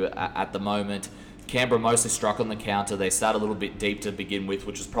to at the moment. Canberra mostly struck on the counter. They started a little bit deep to begin with,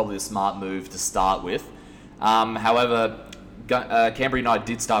 which was probably a smart move to start with. However, Canberra United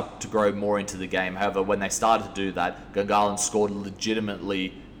did start to grow more into the game. However, when they started to do that, Gungahlin scored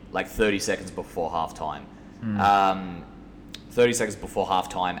legitimately like 30 seconds before halftime. 30 seconds before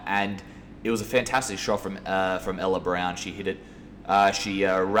halftime, and it was a fantastic shot from Ella Brown. She hit it. She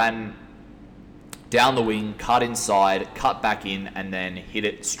ran down the wing, cut inside, cut back in, and then hit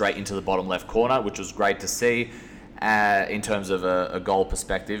it straight into the bottom left corner, which was great to see. In terms of a goal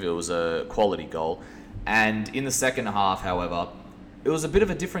perspective, it was a quality goal. And in the second half, however, it was a bit of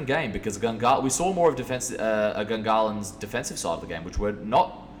a different game because we saw more of Gungahlин's defensive side of the game, which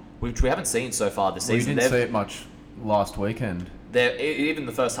we haven't seen so far this season. We didn't see it much last weekend. Even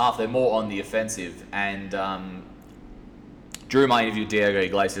the first half, they're more on the offensive. And during my interview with Diego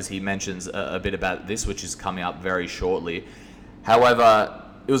Iglesias, he mentions a bit about this, which is coming up very shortly. However,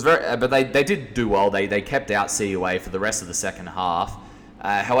 it was but they did do well. They kept out CUA for the rest of the second half.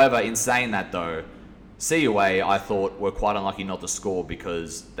 However, in saying that though, CUA I thought were quite unlucky not to score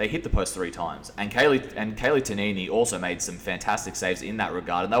because they hit the post 3 times, and Kaylee Tanini also made some fantastic saves in that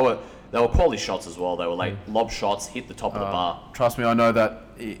regard, and they were quality shots as well. They were like lob shots, hit the top of the bar. Trust me, I know that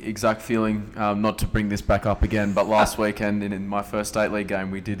exact feeling. Not to bring this back up again, but last weekend in my first state league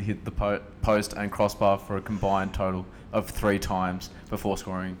game, we did hit the post and crossbar for a combined total of 3 times before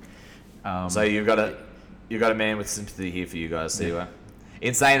scoring. So you've got a man with sympathy here for you guys, CUA. Yeah.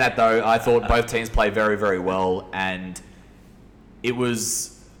 In saying that though, I thought both teams played very, very well, and it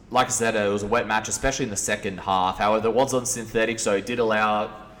was, like I said, it was a wet match, especially in the second half. However, it was on synthetic, so it did allow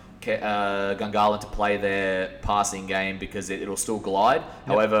Gungahlin to play their passing game because it'll still glide. Yep.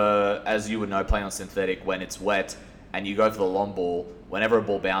 However, as you would know, playing on synthetic, when it's wet and you go for the long ball, whenever a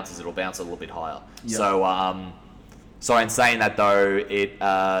ball bounces, it'll bounce a little bit higher. Yep. So in saying that though,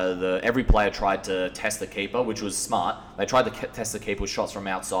 every player tried to test the keeper, which was smart. They tried to test the keeper with shots from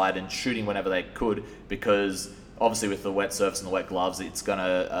outside and shooting whenever they could, because obviously with the wet surface and the wet gloves, it's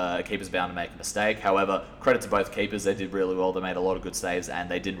gonna keeper's bound to make a mistake. However, credit to both keepers, they did really well. They made a lot of good saves and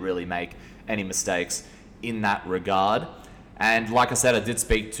they didn't really make any mistakes in that regard. And like I said, I did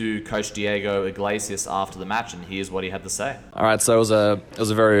speak to Coach Diego Iglesias after the match, and here's what he had to say. All right, so it was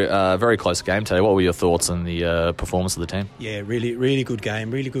a very very close game today. What were your thoughts on the performance of the team? Yeah, really good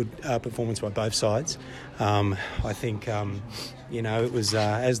game. Really good performance by both sides. I think it was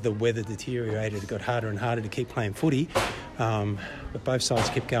as the weather deteriorated, it got harder and harder to keep playing footy, but both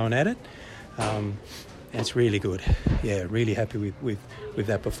sides kept going at it. It's really good. Yeah, really happy with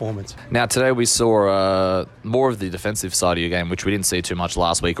that performance. Now, today we saw more of the defensive side of your game, which we didn't see too much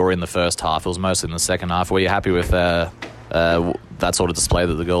last week or in the first half. It was mostly in the second half. Were you happy with that sort of display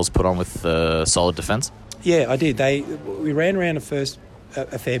that the girls put on with solid defence? Yeah, I did. We ran around a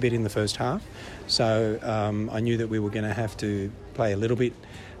fair bit in the first half, so I knew that we were going to have to play a little bit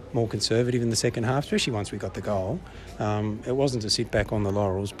more conservative in the second half, especially once we got the goal. It wasn't to sit back on the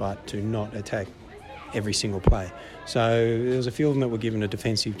laurels, but to not attack every single play. So there was a few of them that were given a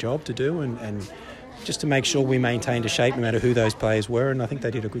defensive job to do and just to make sure we maintained a shape no matter who those players were, and I think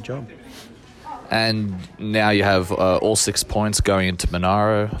they did a good job. And now you have all 6 points going into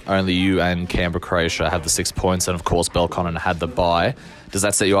Monaro. Only you and Canberra Croatia have the 6 points, and of course Belconnen had the bye. Does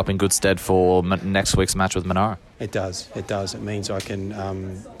that set you up in good stead for next week's match with Monaro? It does. It means I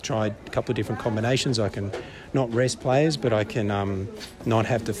can try a couple of different combinations. I can not rest players, but I can not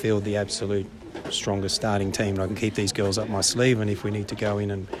have to field the absolute strongest starting team. I can keep these girls up my sleeve, and if we need to go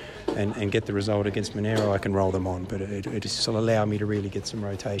in and get the result against Monaro, I can roll them on. But it just will allow me to really get some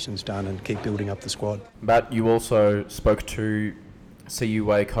rotations done and keep building up the squad. Matt, you also spoke to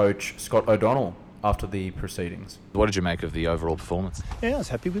CUA coach Scott O'Donnell after the proceedings. What did you make of the overall performance? Yeah, I was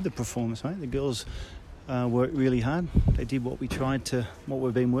happy with the performance, mate. The girls worked really hard. They did what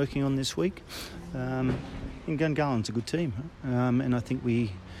we've been working on this week. And Gungahlин's a good team, and I think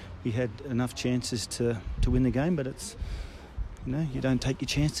we had enough chances to win the game, but it's, you don't take your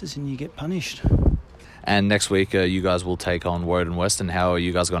chances and you get punished. And next week you guys will take on Woden Western. How are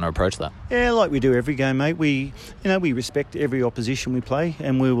you guys going to approach that? Yeah, like we do every game, mate. We respect every opposition we play,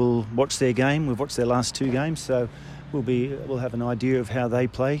 and we will watch their game. We've watched their last 2 games, so we'll have an idea of how they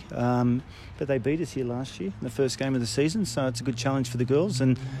play. But they beat us here last year in the first game of the season, so it's a good challenge for the girls,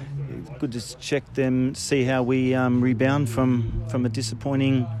 and good to check them, see how we rebound from a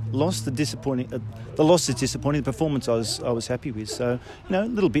disappointing loss. The loss is disappointing. The performance I was happy with. So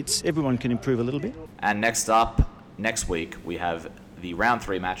little bits. Everyone can improve a little bit. And next week we have the round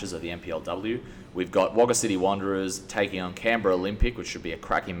 3 matches of the NPLW. We've got Wagga City Wanderers taking on Canberra Olympic, which should be a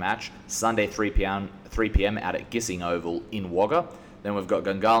cracking match. Sunday 3 p.m. out at Gissing Oval in Wagga. Then we've got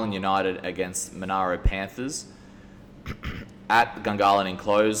Gungahlin United against Monaro Panthers at Gungahlin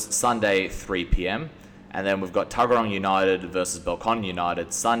Enclosed, Sunday 3 p.m. And then we've got Tuggeranong United versus Belconnen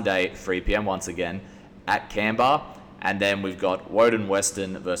United, Sunday 3 p.m. once again at Canberra. And then we've got Woden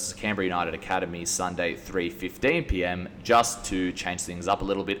Western versus Canberra United Academy, Sunday 3:15 p.m. just to change things up a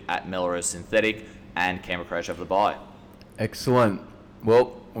little bit at Melrose Synthetic, and Canberra Croatia have the bye. Excellent.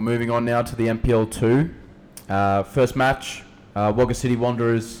 Well, we're moving on now to the NPL2. First match, Wagga City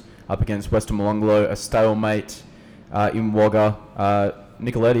Wanderers up against Western Molonglo, a stalemate in Wagga.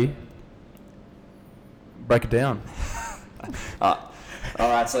 Nicoletti, break it down. All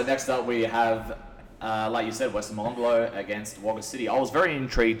right, so next up we have, like you said, Western Molonglo against Wagga City. I was very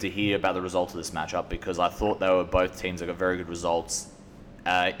intrigued to hear about the result of this matchup because I thought they were both teams that got very good results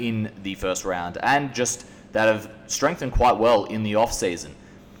in the first round and just that have strengthened quite well in the off-season.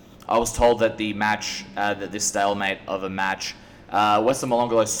 I was told that the match, that this stalemate of a match, Western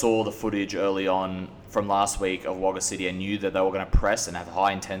Molonglo saw the footage early on from last week of Wagga City and knew that they were going to press and have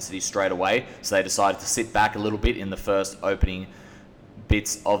high intensity straight away, so they decided to sit back a little bit in the first opening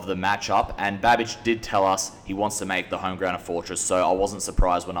bits of the matchup. And Babbage did tell us he wants to make the home ground a fortress, so I wasn't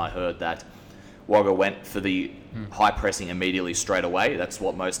surprised when I heard that Wagga went for the high pressing immediately straight away. That's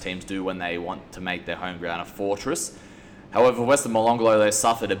what most teams do when they want to make their home ground a fortress. However, Western Molonglo, they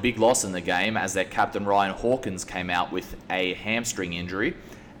suffered a big loss in the game as their captain Ryan Hawkins came out with a hamstring injury.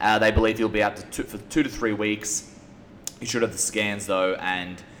 They believe he'll be out for 2 to 3 weeks. He should have the scans though,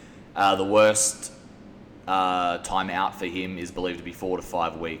 and the worst time out for him is believed to be 4 to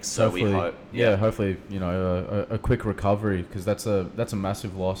 5 weeks. So hopefully, we hope, hopefully, a quick recovery, because that's a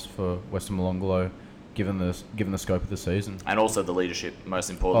massive loss for Western Molonglo, given the scope of the season, and also the leadership, most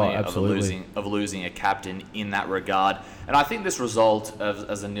importantly, of losing a captain in that regard. And I think this result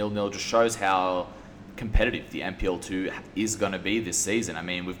as a 0-0 just shows how competitive the NPL2 is going to be this season. I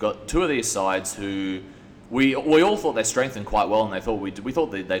mean, we've got two of these sides who we all thought they strengthened quite well, and we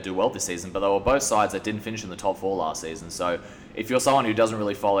thought they'd do well this season, but they were both sides that didn't finish in the top 4 last season. So if you're someone who doesn't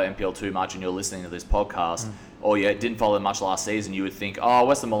really follow NPL2 much and you're listening to this podcast, or you didn't follow them much last season, you would think,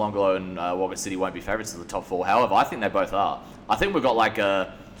 Western Molonglo and Wagga City won't be favourites to the top 4. However, I think they both are. I think we've got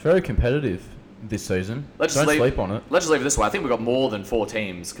It's very competitive this season. Don't sleep on it. Let's just leave it this way. I think we've got more than 4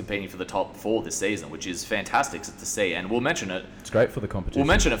 teams competing for the top 4 this season, which is fantastic to see. And we'll mention it. It's great for the competition. We'll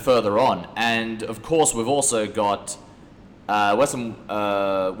mention it further on. And, of course, we've also got Western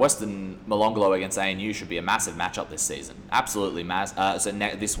Molonglo against ANU should be a massive matchup this season. Absolutely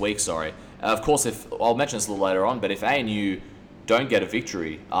massive. This week, sorry. Of course, I'll mention this a little later on, but if ANU don't get a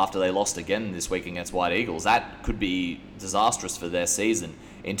victory after they lost again this week against White Eagles, that could be disastrous for their season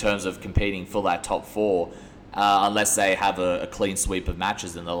in terms of competing for that top 4, unless they have a clean sweep of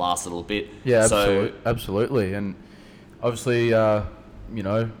matches in the last little bit. Yeah, absolutely. And obviously,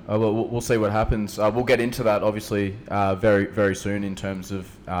 we'll see what happens. We'll get into that, obviously, very, very soon in terms of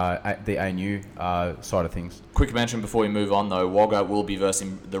the ANU side of things. Quick mention before we move on, though, Wagga will be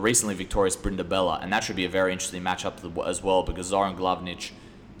versing the recently victorious Brindabella, and that should be a very interesting matchup as well, because Zoran Glavnic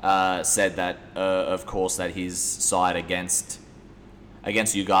said that, of course, that his side against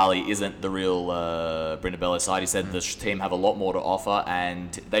Ugali isn't the real Brindabella side. He said the team have a lot more to offer,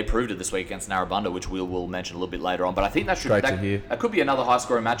 and they proved it this week against Narrabundah, which we'll mention a little bit later on. But I think that could be another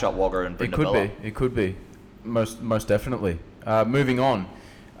high-scoring matchup, Wagga and Brindabella. It could be. Most definitely. Moving on.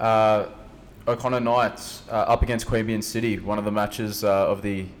 O'Connor Knights up against Queanbeyan City, one of the matches of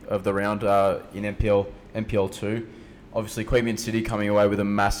the round in NPL2. Obviously, Queanbeyan City coming away with a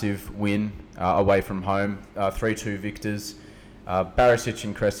massive win away from home, 3-2 victors. Barisic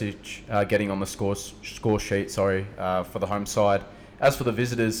and Kresic getting on the score sheet, for the home side. As for the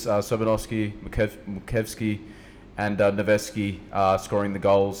visitors, Sobanovsky, Mukevsky and Nevesky scoring the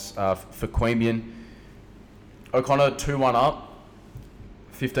goals for Queanbeyan. O'Connor 2-1 up,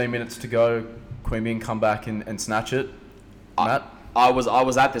 15 minutes to go. Queanbeyan come back and snatch it. Matt? I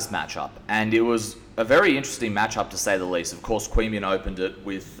was at this matchup, and it was a very interesting matchup to say the least. Of course, Queanbeyan opened it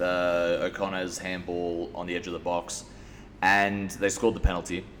with O'Connor's handball on the edge of the box, and they scored the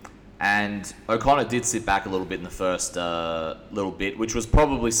penalty. And O'Connor did sit back a little bit in the first little bit, which was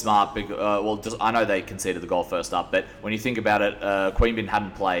probably smart. I know they conceded the goal first up, but when you think about it, Queanbeyan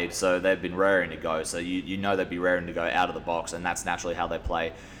hadn't played, so they've been raring to go. So you know they'd be raring to go out of the box, and that's naturally how they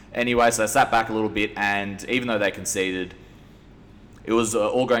play. Anyway, so they sat back a little bit, and even though they conceded, it was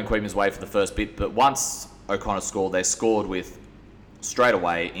all going Queanbeyan's way for the first bit. But once O'Connor scored, they scored with straight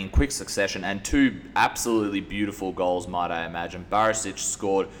away in quick succession, and two absolutely beautiful goals, might I imagine. Barisic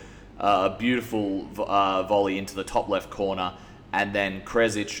scored a beautiful volley into the top left corner, and then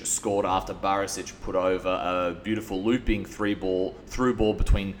Kresic scored after Barisic put over a beautiful looping through ball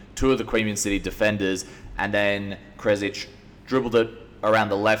between two of the Queanbeyan City defenders, and then Kresic dribbled it around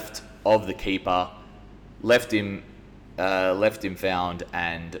the left of the keeper, left him found,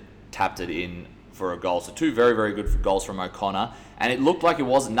 and tapped it in for a goal. So two very, very good goals from O'Connor, and it looked like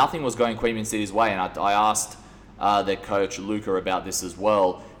nothing was going Queanbeyan City's way, and I asked their coach Luca about this as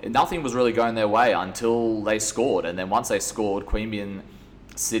well. Nothing was really going their way until they scored, and then once they scored, Queanbeyan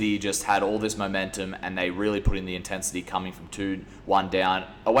City just had all this momentum, and they really put in the intensity coming from 2-1 down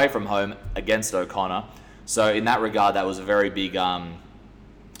away from home against O'Connor. So in that regard, that was a very big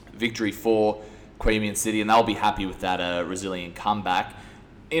victory for Queanbeyan City, and they'll be happy with that resilient comeback.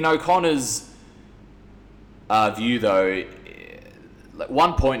 In O'Connor's view, though,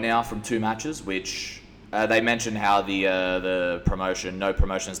 1 point now from 2 matches, which they mentioned how the no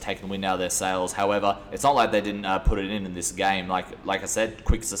promotion has taken wind out of their sails. However, it's not like they didn't put it in this game. Like I said,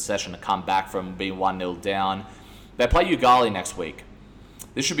 quick succession to come back from being 1-0 down. They play Ugali next week.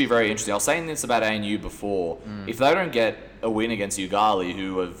 This should be very interesting. I was saying this about ANU before. If they don't get a win against Ugali,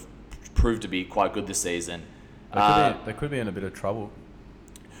 who have proved to be quite good this season, they could be in a bit of trouble.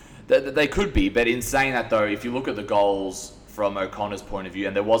 They could be, but in saying that though, if you look at the goals from O'Connor's point of view,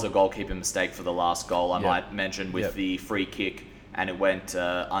 and there was a goalkeeper mistake for the last goal, I might mention, with the free kick, and it went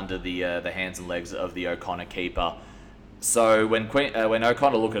under the hands and legs of the O'Connor keeper. So when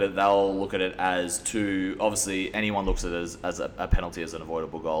O'Connor look at it, they'll look at it as two. Obviously, anyone looks at it as a penalty, as an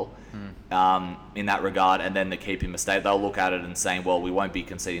avoidable goal. In that regard, and then the keeping mistake, they'll look at it and saying, well, we won't be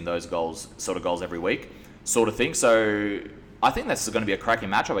conceding those goals every week, sort of thing. So I think that's going to be a cracking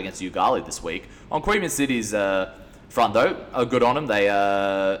matchup against Ugali this week. On Queanbeyan City's front, though, good on them. They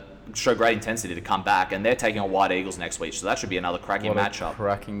show great intensity to come back, and they're taking on White Eagles next week, so that should be another cracking matchup.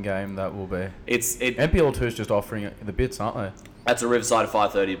 Cracking game that will be. NPL 2 is just offering the bits, aren't they? That's a Riverside at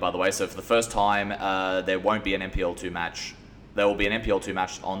 5:30, by the way. So for the first time, there won't be an NPL 2 match. There will be an NPL 2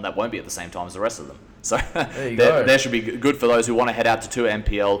 match on that won't be at the same time as the rest of them. So there should be good for those who want to head out to 2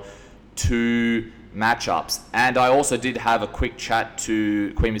 NPL 2 matchups. And I also did have a quick chat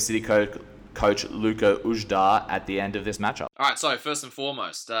to Queanbeyan City coach Luca Ujdar at the end of this matchup. All right, so first and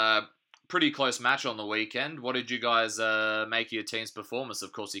foremost, pretty close match on the weekend. What did you guys make of your team's performance?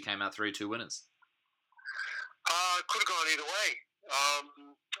 Of course, you came out 3-2 winners. Could have gone either way.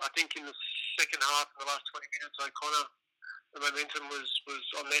 I think in the second half, in the last 20 minutes, O'Connor, the momentum was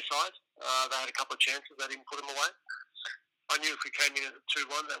on their side. They had a couple of chances. They didn't put them away. I knew if we came in at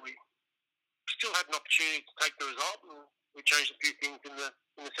 2-1 that we still had an opportunity to take the result, and we changed a few things in the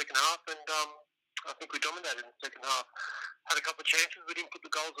second half, and I think we dominated in the second half. Had a couple of chances, we didn't put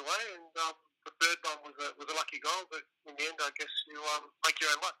the goals away, and the third one was a lucky goal, but in the end, I guess you make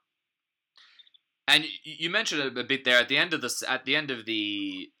your own luck. And you mentioned a bit there at the end of the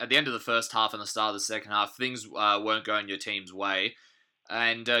first half and the start of the second half, things weren't going your team's way,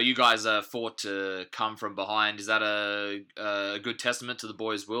 and you guys fought to come from behind. Is that a good testament to the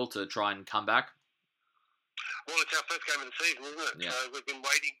boys' will to try and come back? Well, it's our first game of the season, isn't it? Yeah. So we've been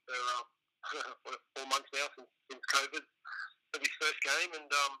waiting for 4 months now since COVID for this first game,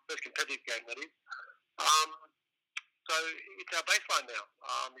 and first competitive game, that is. So it's our baseline now.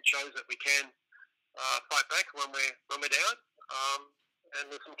 It shows that we can fight back when we're down, and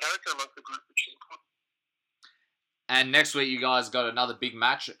there's some character amongst the group, which is important. And next week, you guys got another big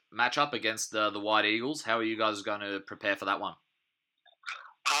matchup against the White Eagles. How are you guys going to prepare for that one?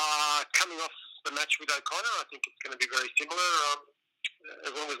 Coming off the match with O'Connor, I think it's going to be very similar.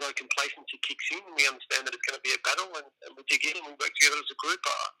 As long as no complacency kicks in, we understand that it's going to be a battle, and we dig in and we work together as a group.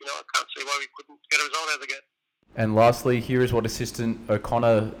 I can't see why we couldn't get a result out of the game. And lastly, here is what assistant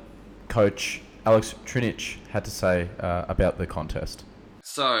O'Connor coach Alex Trinich had to say about the contest.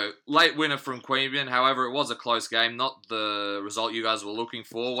 So, late winner from Queanbeyan. However, it was a close game, not the result you guys were looking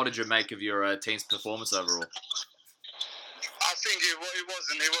for. What did you make of your team's performance overall? I think it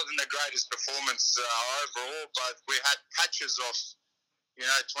wasn't the greatest performance overall, but we had patches of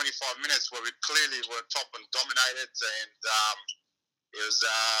 25 minutes where we clearly were top and dominated, and it was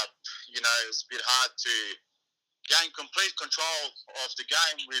it was a bit hard to gain complete control of the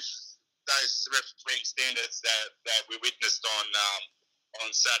game with those refereeing standards that we witnessed on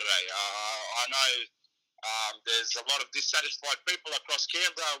Saturday. I know there's a lot of dissatisfied people across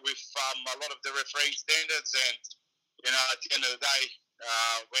Canberra with a lot of the refereeing standards, and at the end of the day,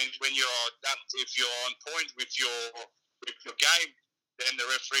 when you're done, if you're on point with your game, then the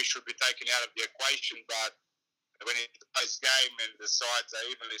referee should be taken out of the equation. But when it's a close game and the sides are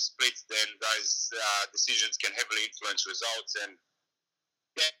evenly split, then those decisions can heavily influence results. And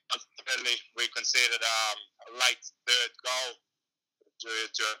unfortunately, we conceded a late third goal due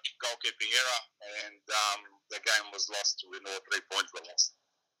to a goalkeeping error, and the game was lost with all 3 points were lost.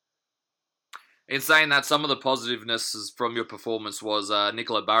 In saying that, some of the positiveness from your performance was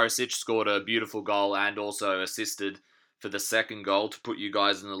Nikola Barisic scored a beautiful goal and also assisted for the second goal to put you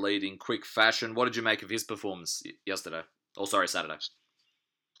guys in the lead in quick fashion. What did you make of his performance Saturday?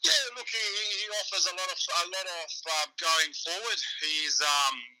 Yeah, look, he offers a lot of going forward. He's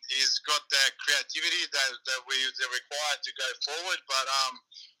got the creativity that we require to go forward, but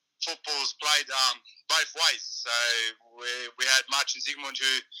football's played both ways. So we had Martin Zygmunt,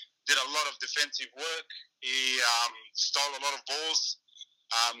 who did a lot of defensive work. He stole a lot of balls,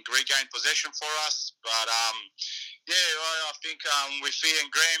 regained possession for us. But I think with Ian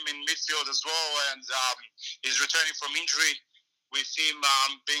Graham in midfield as well, and he's returning from injury. With him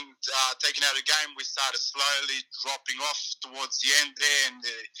being taken out of the game, we started slowly dropping off towards the end there, and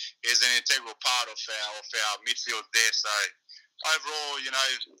is an integral part of our midfield there. So overall,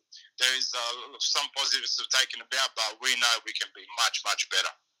 there is some positives to taken about, but we know we can be much, much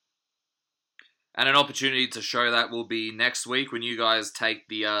better. And an opportunity to show that will be next week when you guys take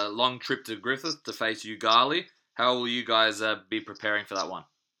the long trip to Griffith to face Ugali. How will you guys be preparing for that one?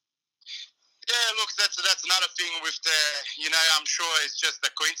 Yeah, look, that's another thing with I'm sure it's just a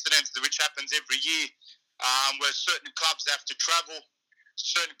coincidence which happens every year, where certain clubs have to travel,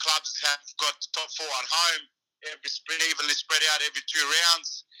 certain clubs have got the top four at home, evenly spread out every 2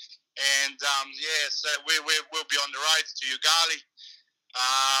 rounds, and so we'll be on the road to Ugali.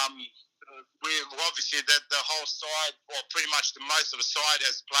 We obviously the whole side, or pretty much the most of the side,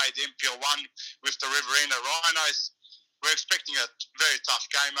 has played NPL 1 with the Riverina Rhinos. We're expecting a very tough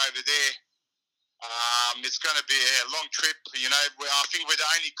game over there. It's going to be a long trip. I think we're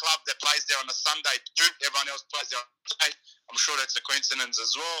the only club that plays there on a Sunday too. Everyone else plays there on a Sunday. I'm sure that's a coincidence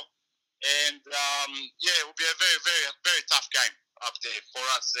as well. And it will be a very, very, very tough game up there for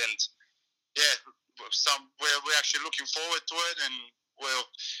us. And we're actually looking forward to it. And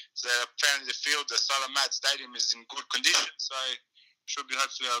apparently the field, the Salamat Stadium, is in good condition. So should be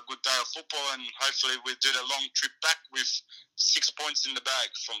hopefully a good day of football, and hopefully we do a long trip back with 6 points in the bag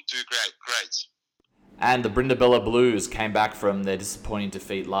from 2 grades. And the Brindabella Blues came back from their disappointing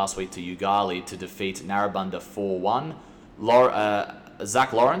defeat last week to Ugali to defeat Narrabundah 4-1.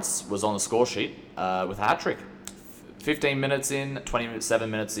 Zach Lawrence was on the score sheet with a hat-trick. 15 minutes in, 27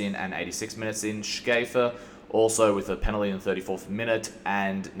 minutes in, and 86 minutes in. Schaefer also with a penalty in the 34th minute,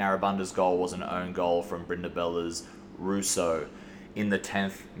 and Narrabundah's goal was an own goal from Brindabella's Russo in the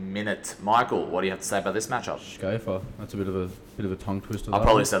 10th minute. Michael, what do you have to say about this matchup? Schaefer. That's a bit of a tongue twister. I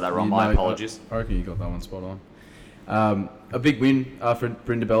probably said that wrong. My apologies. I reckon you got that one spot on. A big win for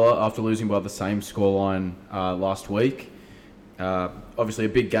Brindabella after losing by the same scoreline last week. Obviously, a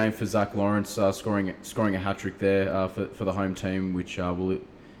big game for Zach Lawrence, scoring a hat trick there for the home team, which will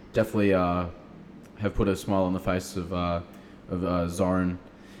definitely have put a smile on the face of Zoran.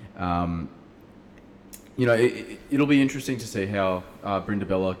 It'll be interesting to see how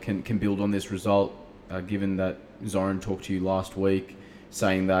Brindabella can build on this result, given that Zoran talked to you last week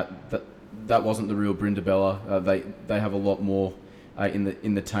saying that wasn't the real Brindabella. They have a lot more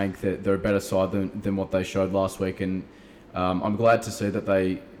in the tank. They're a better side than what they showed last week, and I'm glad to see that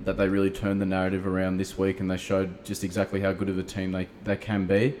they really turned the narrative around this week, and they showed just exactly how good of a team they can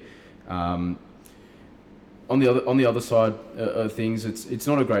be. On the other side of things, it's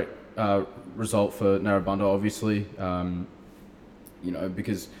not a great result for Narrabundah, obviously,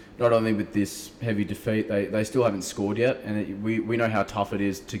 because not only with this heavy defeat, they still haven't scored yet, and we know how tough it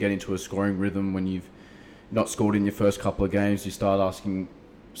is to get into a scoring rhythm when you've not scored in your first couple of games. You start asking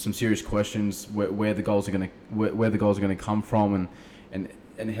some serious questions where the goals are going to come from, and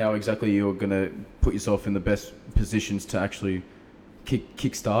how exactly you're going to put yourself in the best positions to actually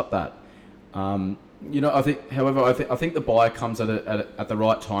kickstart that. I think the bye comes at the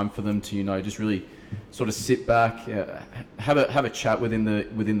right time for them to just really sort of sit back, have a chat within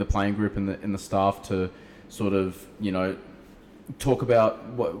the playing group and the staff to sort of talk about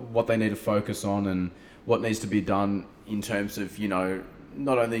what they need to focus on and what needs to be done in terms of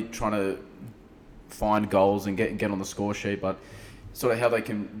not only trying to find goals and get on the score sheet, but sort of how they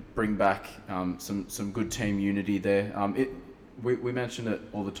can bring back some good team unity there. We mention it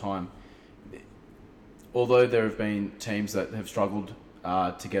all the time. Although there have been teams that have struggled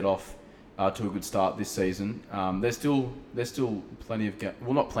to get off to a good start this season, there's still plenty of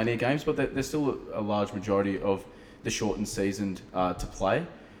not plenty of games, but there's still a large majority of the shortened season to play.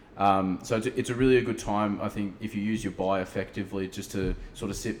 So it's a really good time, I think, if you use your bye effectively, just to sort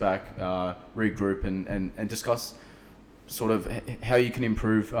of sit back, regroup, and discuss sort of how you can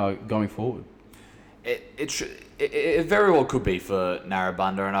improve going forward. It very well could be for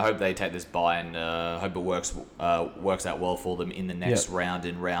Narrabundah, and I hope they take this bye and hope it works out well for them in the next round,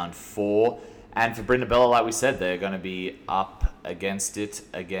 in round 4. And for Brindabella, like we said, they're going to be up against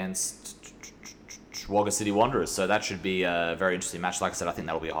Wagga City Wanderers, so that should be a very interesting match. Like I said, I think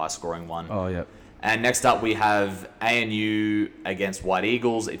that'll be a high-scoring one. Oh, yeah. And next up, we have ANU against White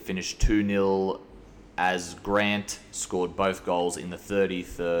Eagles. It finished 2-0 as Grant scored both goals in the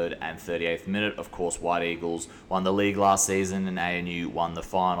 33rd and 38th minute. Of course, White Eagles won the league last season and ANU won the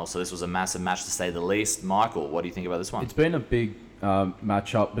final, so this was a massive match to say the least. Michael, what do you think about this one? It's been a big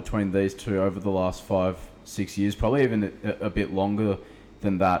match-up between these two over the last 5-6 years, probably even a bit longer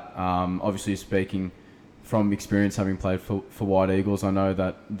than that. Obviously, speaking from experience, having played for White Eagles, I know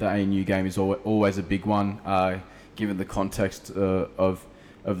that the ANU game is always a big one, given the context of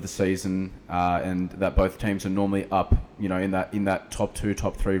the season, and that both teams are normally up, in that top 2,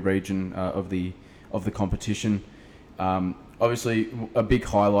 top 3 region of the competition. Obviously, a big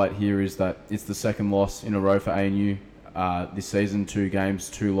highlight here is that it's the second loss in a row for ANU this season. 2 games,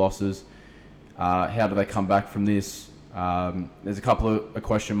 2 losses. How do they come back from this? There's a couple of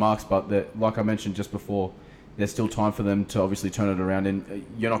question marks, but like I mentioned just before, there's still time for them to obviously turn it around, and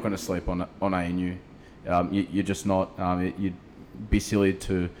you're not going to sleep on ANU. You're just not. You'd be silly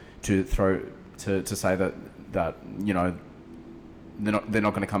to say that they're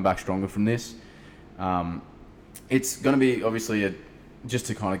not going to come back stronger from this. It's going to be obviously just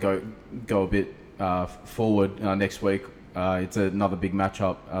to kind of go a bit forward next week. It's another big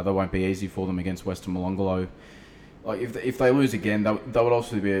matchup. That won't be easy for them against Western Molonglo. Like if they lose again, that would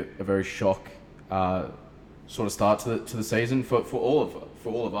also be a very shock sort of start to the season for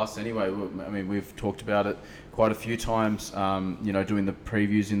all of us anyway. I mean, we've talked about it quite a few times. Doing the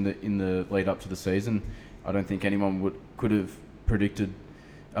previews in the lead up to the season, I don't think anyone could have predicted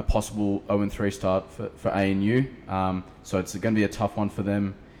a possible 0-3 start for ANU. So it's going to be a tough one for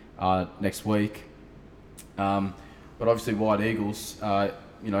them next week. But obviously, White Eagles. A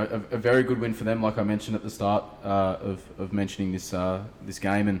very good win for them, like I mentioned at the start of mentioning this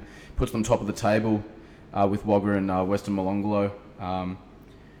game, and puts them top of the table with Wagga and Western Molonglo.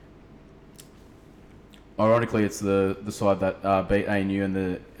 Ironically, it's the side that beat ANU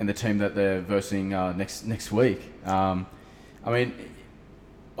and the team that they're versing next week. I mean,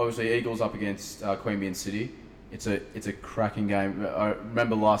 obviously Eagles up against Queanbeyan City. It's a cracking game. I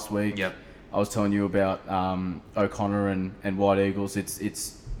remember last week. Yep. I was telling you about O'Connor and White Eagles.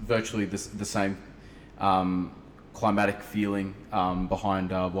 It's virtually the same climatic feeling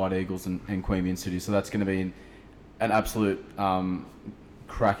behind White Eagles and Queanbeyan City. So that's going to be an absolute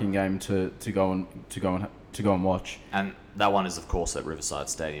cracking game to go and watch. And that one is, of course, at Riverside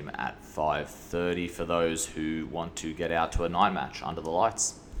Stadium at 5:30 for those who want to get out to a night match under the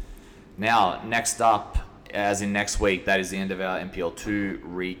lights. Now, next up, as in next week, that is the end of our NPL2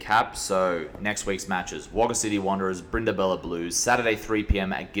 recap. So next week's matches: Wagga City Wanderers, Brindabella Blues, Saturday 3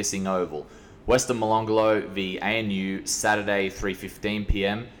 p.m. at Gissing Oval. Western Molonglo v ANU, Saturday 3:15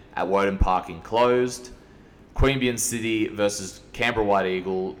 p.m. at Woden Park Enclosed. Queanbeyan City versus Canberra White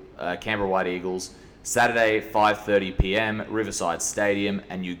Eagles, Saturday 5:30 p.m. Riverside Stadium,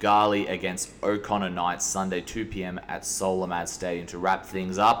 and Ugali against O'Connor Knights, Sunday 2 p.m. at Solamad Stadium. To wrap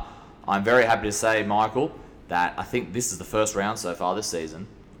things up, I'm very happy to say, Michael, that I think this is the first round so far this season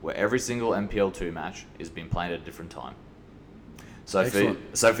where every single NPL2 match is being played at a different time. So for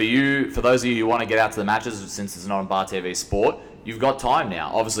those of you who want to get out to the matches, since it's not on Bar TV Sport, you've got time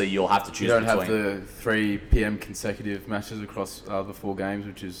now. Obviously, you'll have to choose between... You don't have the 3 p.m. consecutive matches across the 4 games,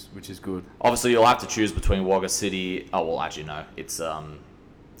 which is good. Obviously, you'll have to choose between Wagga City... Oh, well, actually, no. It's...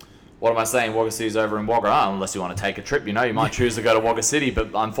 What am I saying? Wagga City's over in Wagga. Unless you want to take a trip, you might choose to go to Wagga City,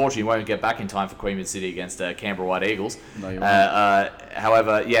 but unfortunately you won't get back in time for Queanbeyan City against Canberra White Eagles. No, you won't.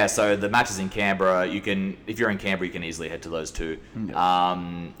 However, yeah, so the matches in Canberra, if you're in Canberra, you can easily head to those two. Yep.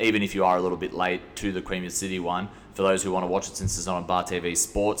 Even if you are a little bit late to the Queanbeyan City one, for those who want to watch it since it's not on Bar TV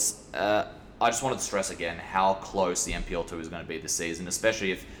Sports, I just wanted to stress again how close the NPL2 is going to be this season,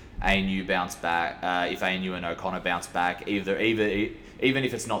 especially if ANU bounce back, if ANU and O'Connor bounce back, even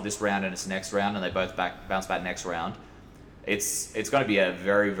if it's not this round and it's next round and they both bounce back next round, it's going to be a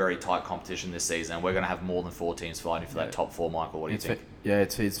very, very tight competition this season. We're going to have more than 4 teams fighting for that top 4, Michael. What do you think?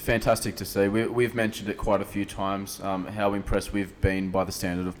 It's fantastic to see. We've mentioned it quite a few times, how impressed we've been by the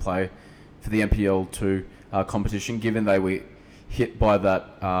standard of play for the NPL2 competition, given they were hit by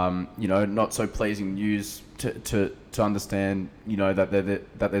that, not so pleasing news to understand, that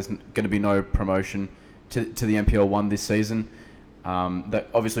there's going to be no promotion to the NPL1 this season. That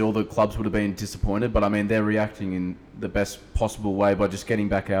obviously all the clubs would have been disappointed, but I mean they're reacting in the best possible way by just getting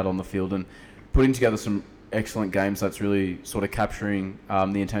back out on the field and putting together some excellent games. That's really sort of capturing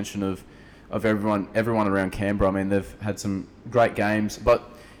the attention of everyone around Canberra. I mean they've had some great games, but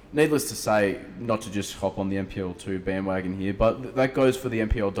needless to say, not to just hop on the NPL2 bandwagon here, but that goes for the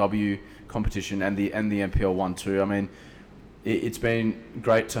NPLW competition and the NPL1 too. I mean, it's been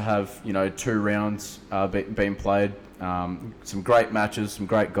great to have 2 rounds being played. Some great matches, some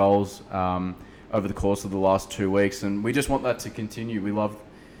great goals over the course of the last 2 weeks, and we just want that to continue. We love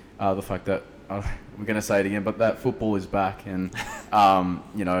the fact that we're going to say it again, but that football is back, and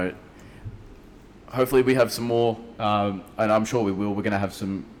hopefully we have some more, and I'm sure we will. We're going to have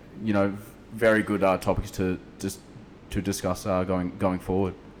some very good topics to discuss going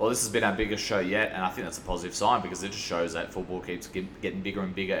forward. Well, this has been our biggest show yet, and I think that's a positive sign because it just shows that football keeps getting bigger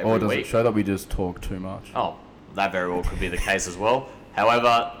and bigger every week. Or does it show that we just talk too much? Oh, that very well could be the case as well.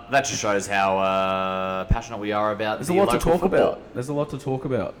 However, that just shows how passionate we are about There's the a lot local to talk football. about. There's a lot to talk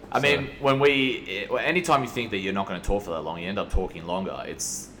about. I mean, anytime you think that you're not going to talk for that long, you end up talking longer.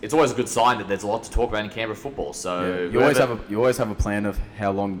 It's always a good sign that there's a lot to talk about in Canberra football. So you always have a plan of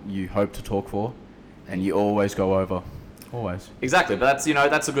how long you hope to talk for, and you always go over. Always. Exactly, but that's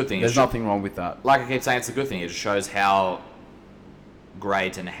a good thing. There's nothing wrong with that. Like I keep saying, it's a good thing. It just shows how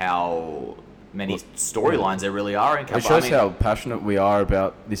great and how many storylines there really are in Canberra. It shows how passionate we are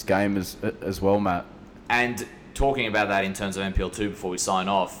about this game as well, Matt. And talking about that in terms of NPL2 before we sign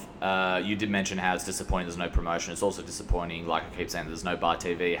off, you did mention how it's disappointing there's no promotion. It's also disappointing, like I keep saying, there's no Bar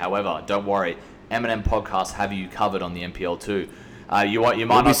TV. However, don't worry, M&M Podcasts have you covered on the NPL2. You might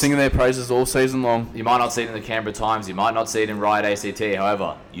we'll be singing their praises all season long. You might not see it in the Canberra Times. You might not see it in Riot ACT.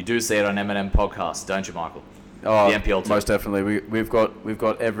 However, you do see it on M&M Podcasts, don't you, Michael? Oh, the NPL2. Most definitely. We've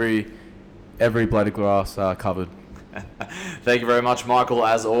got every blade of grass covered. Thank you very much, Michael.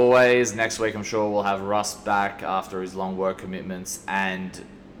 As always, next week I'm sure we'll have Russ back after his long work commitments. And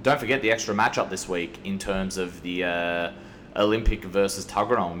don't forget the extra matchup this week in terms of the Olympic versus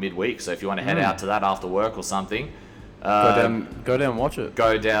Tuggeranong midweek. So if you want to head out to that after work or something, go down and watch it.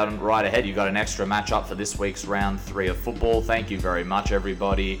 Go down right ahead. You've got an extra matchup for this week's round 3 of football. Thank you very much,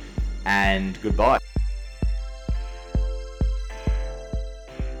 everybody, and goodbye.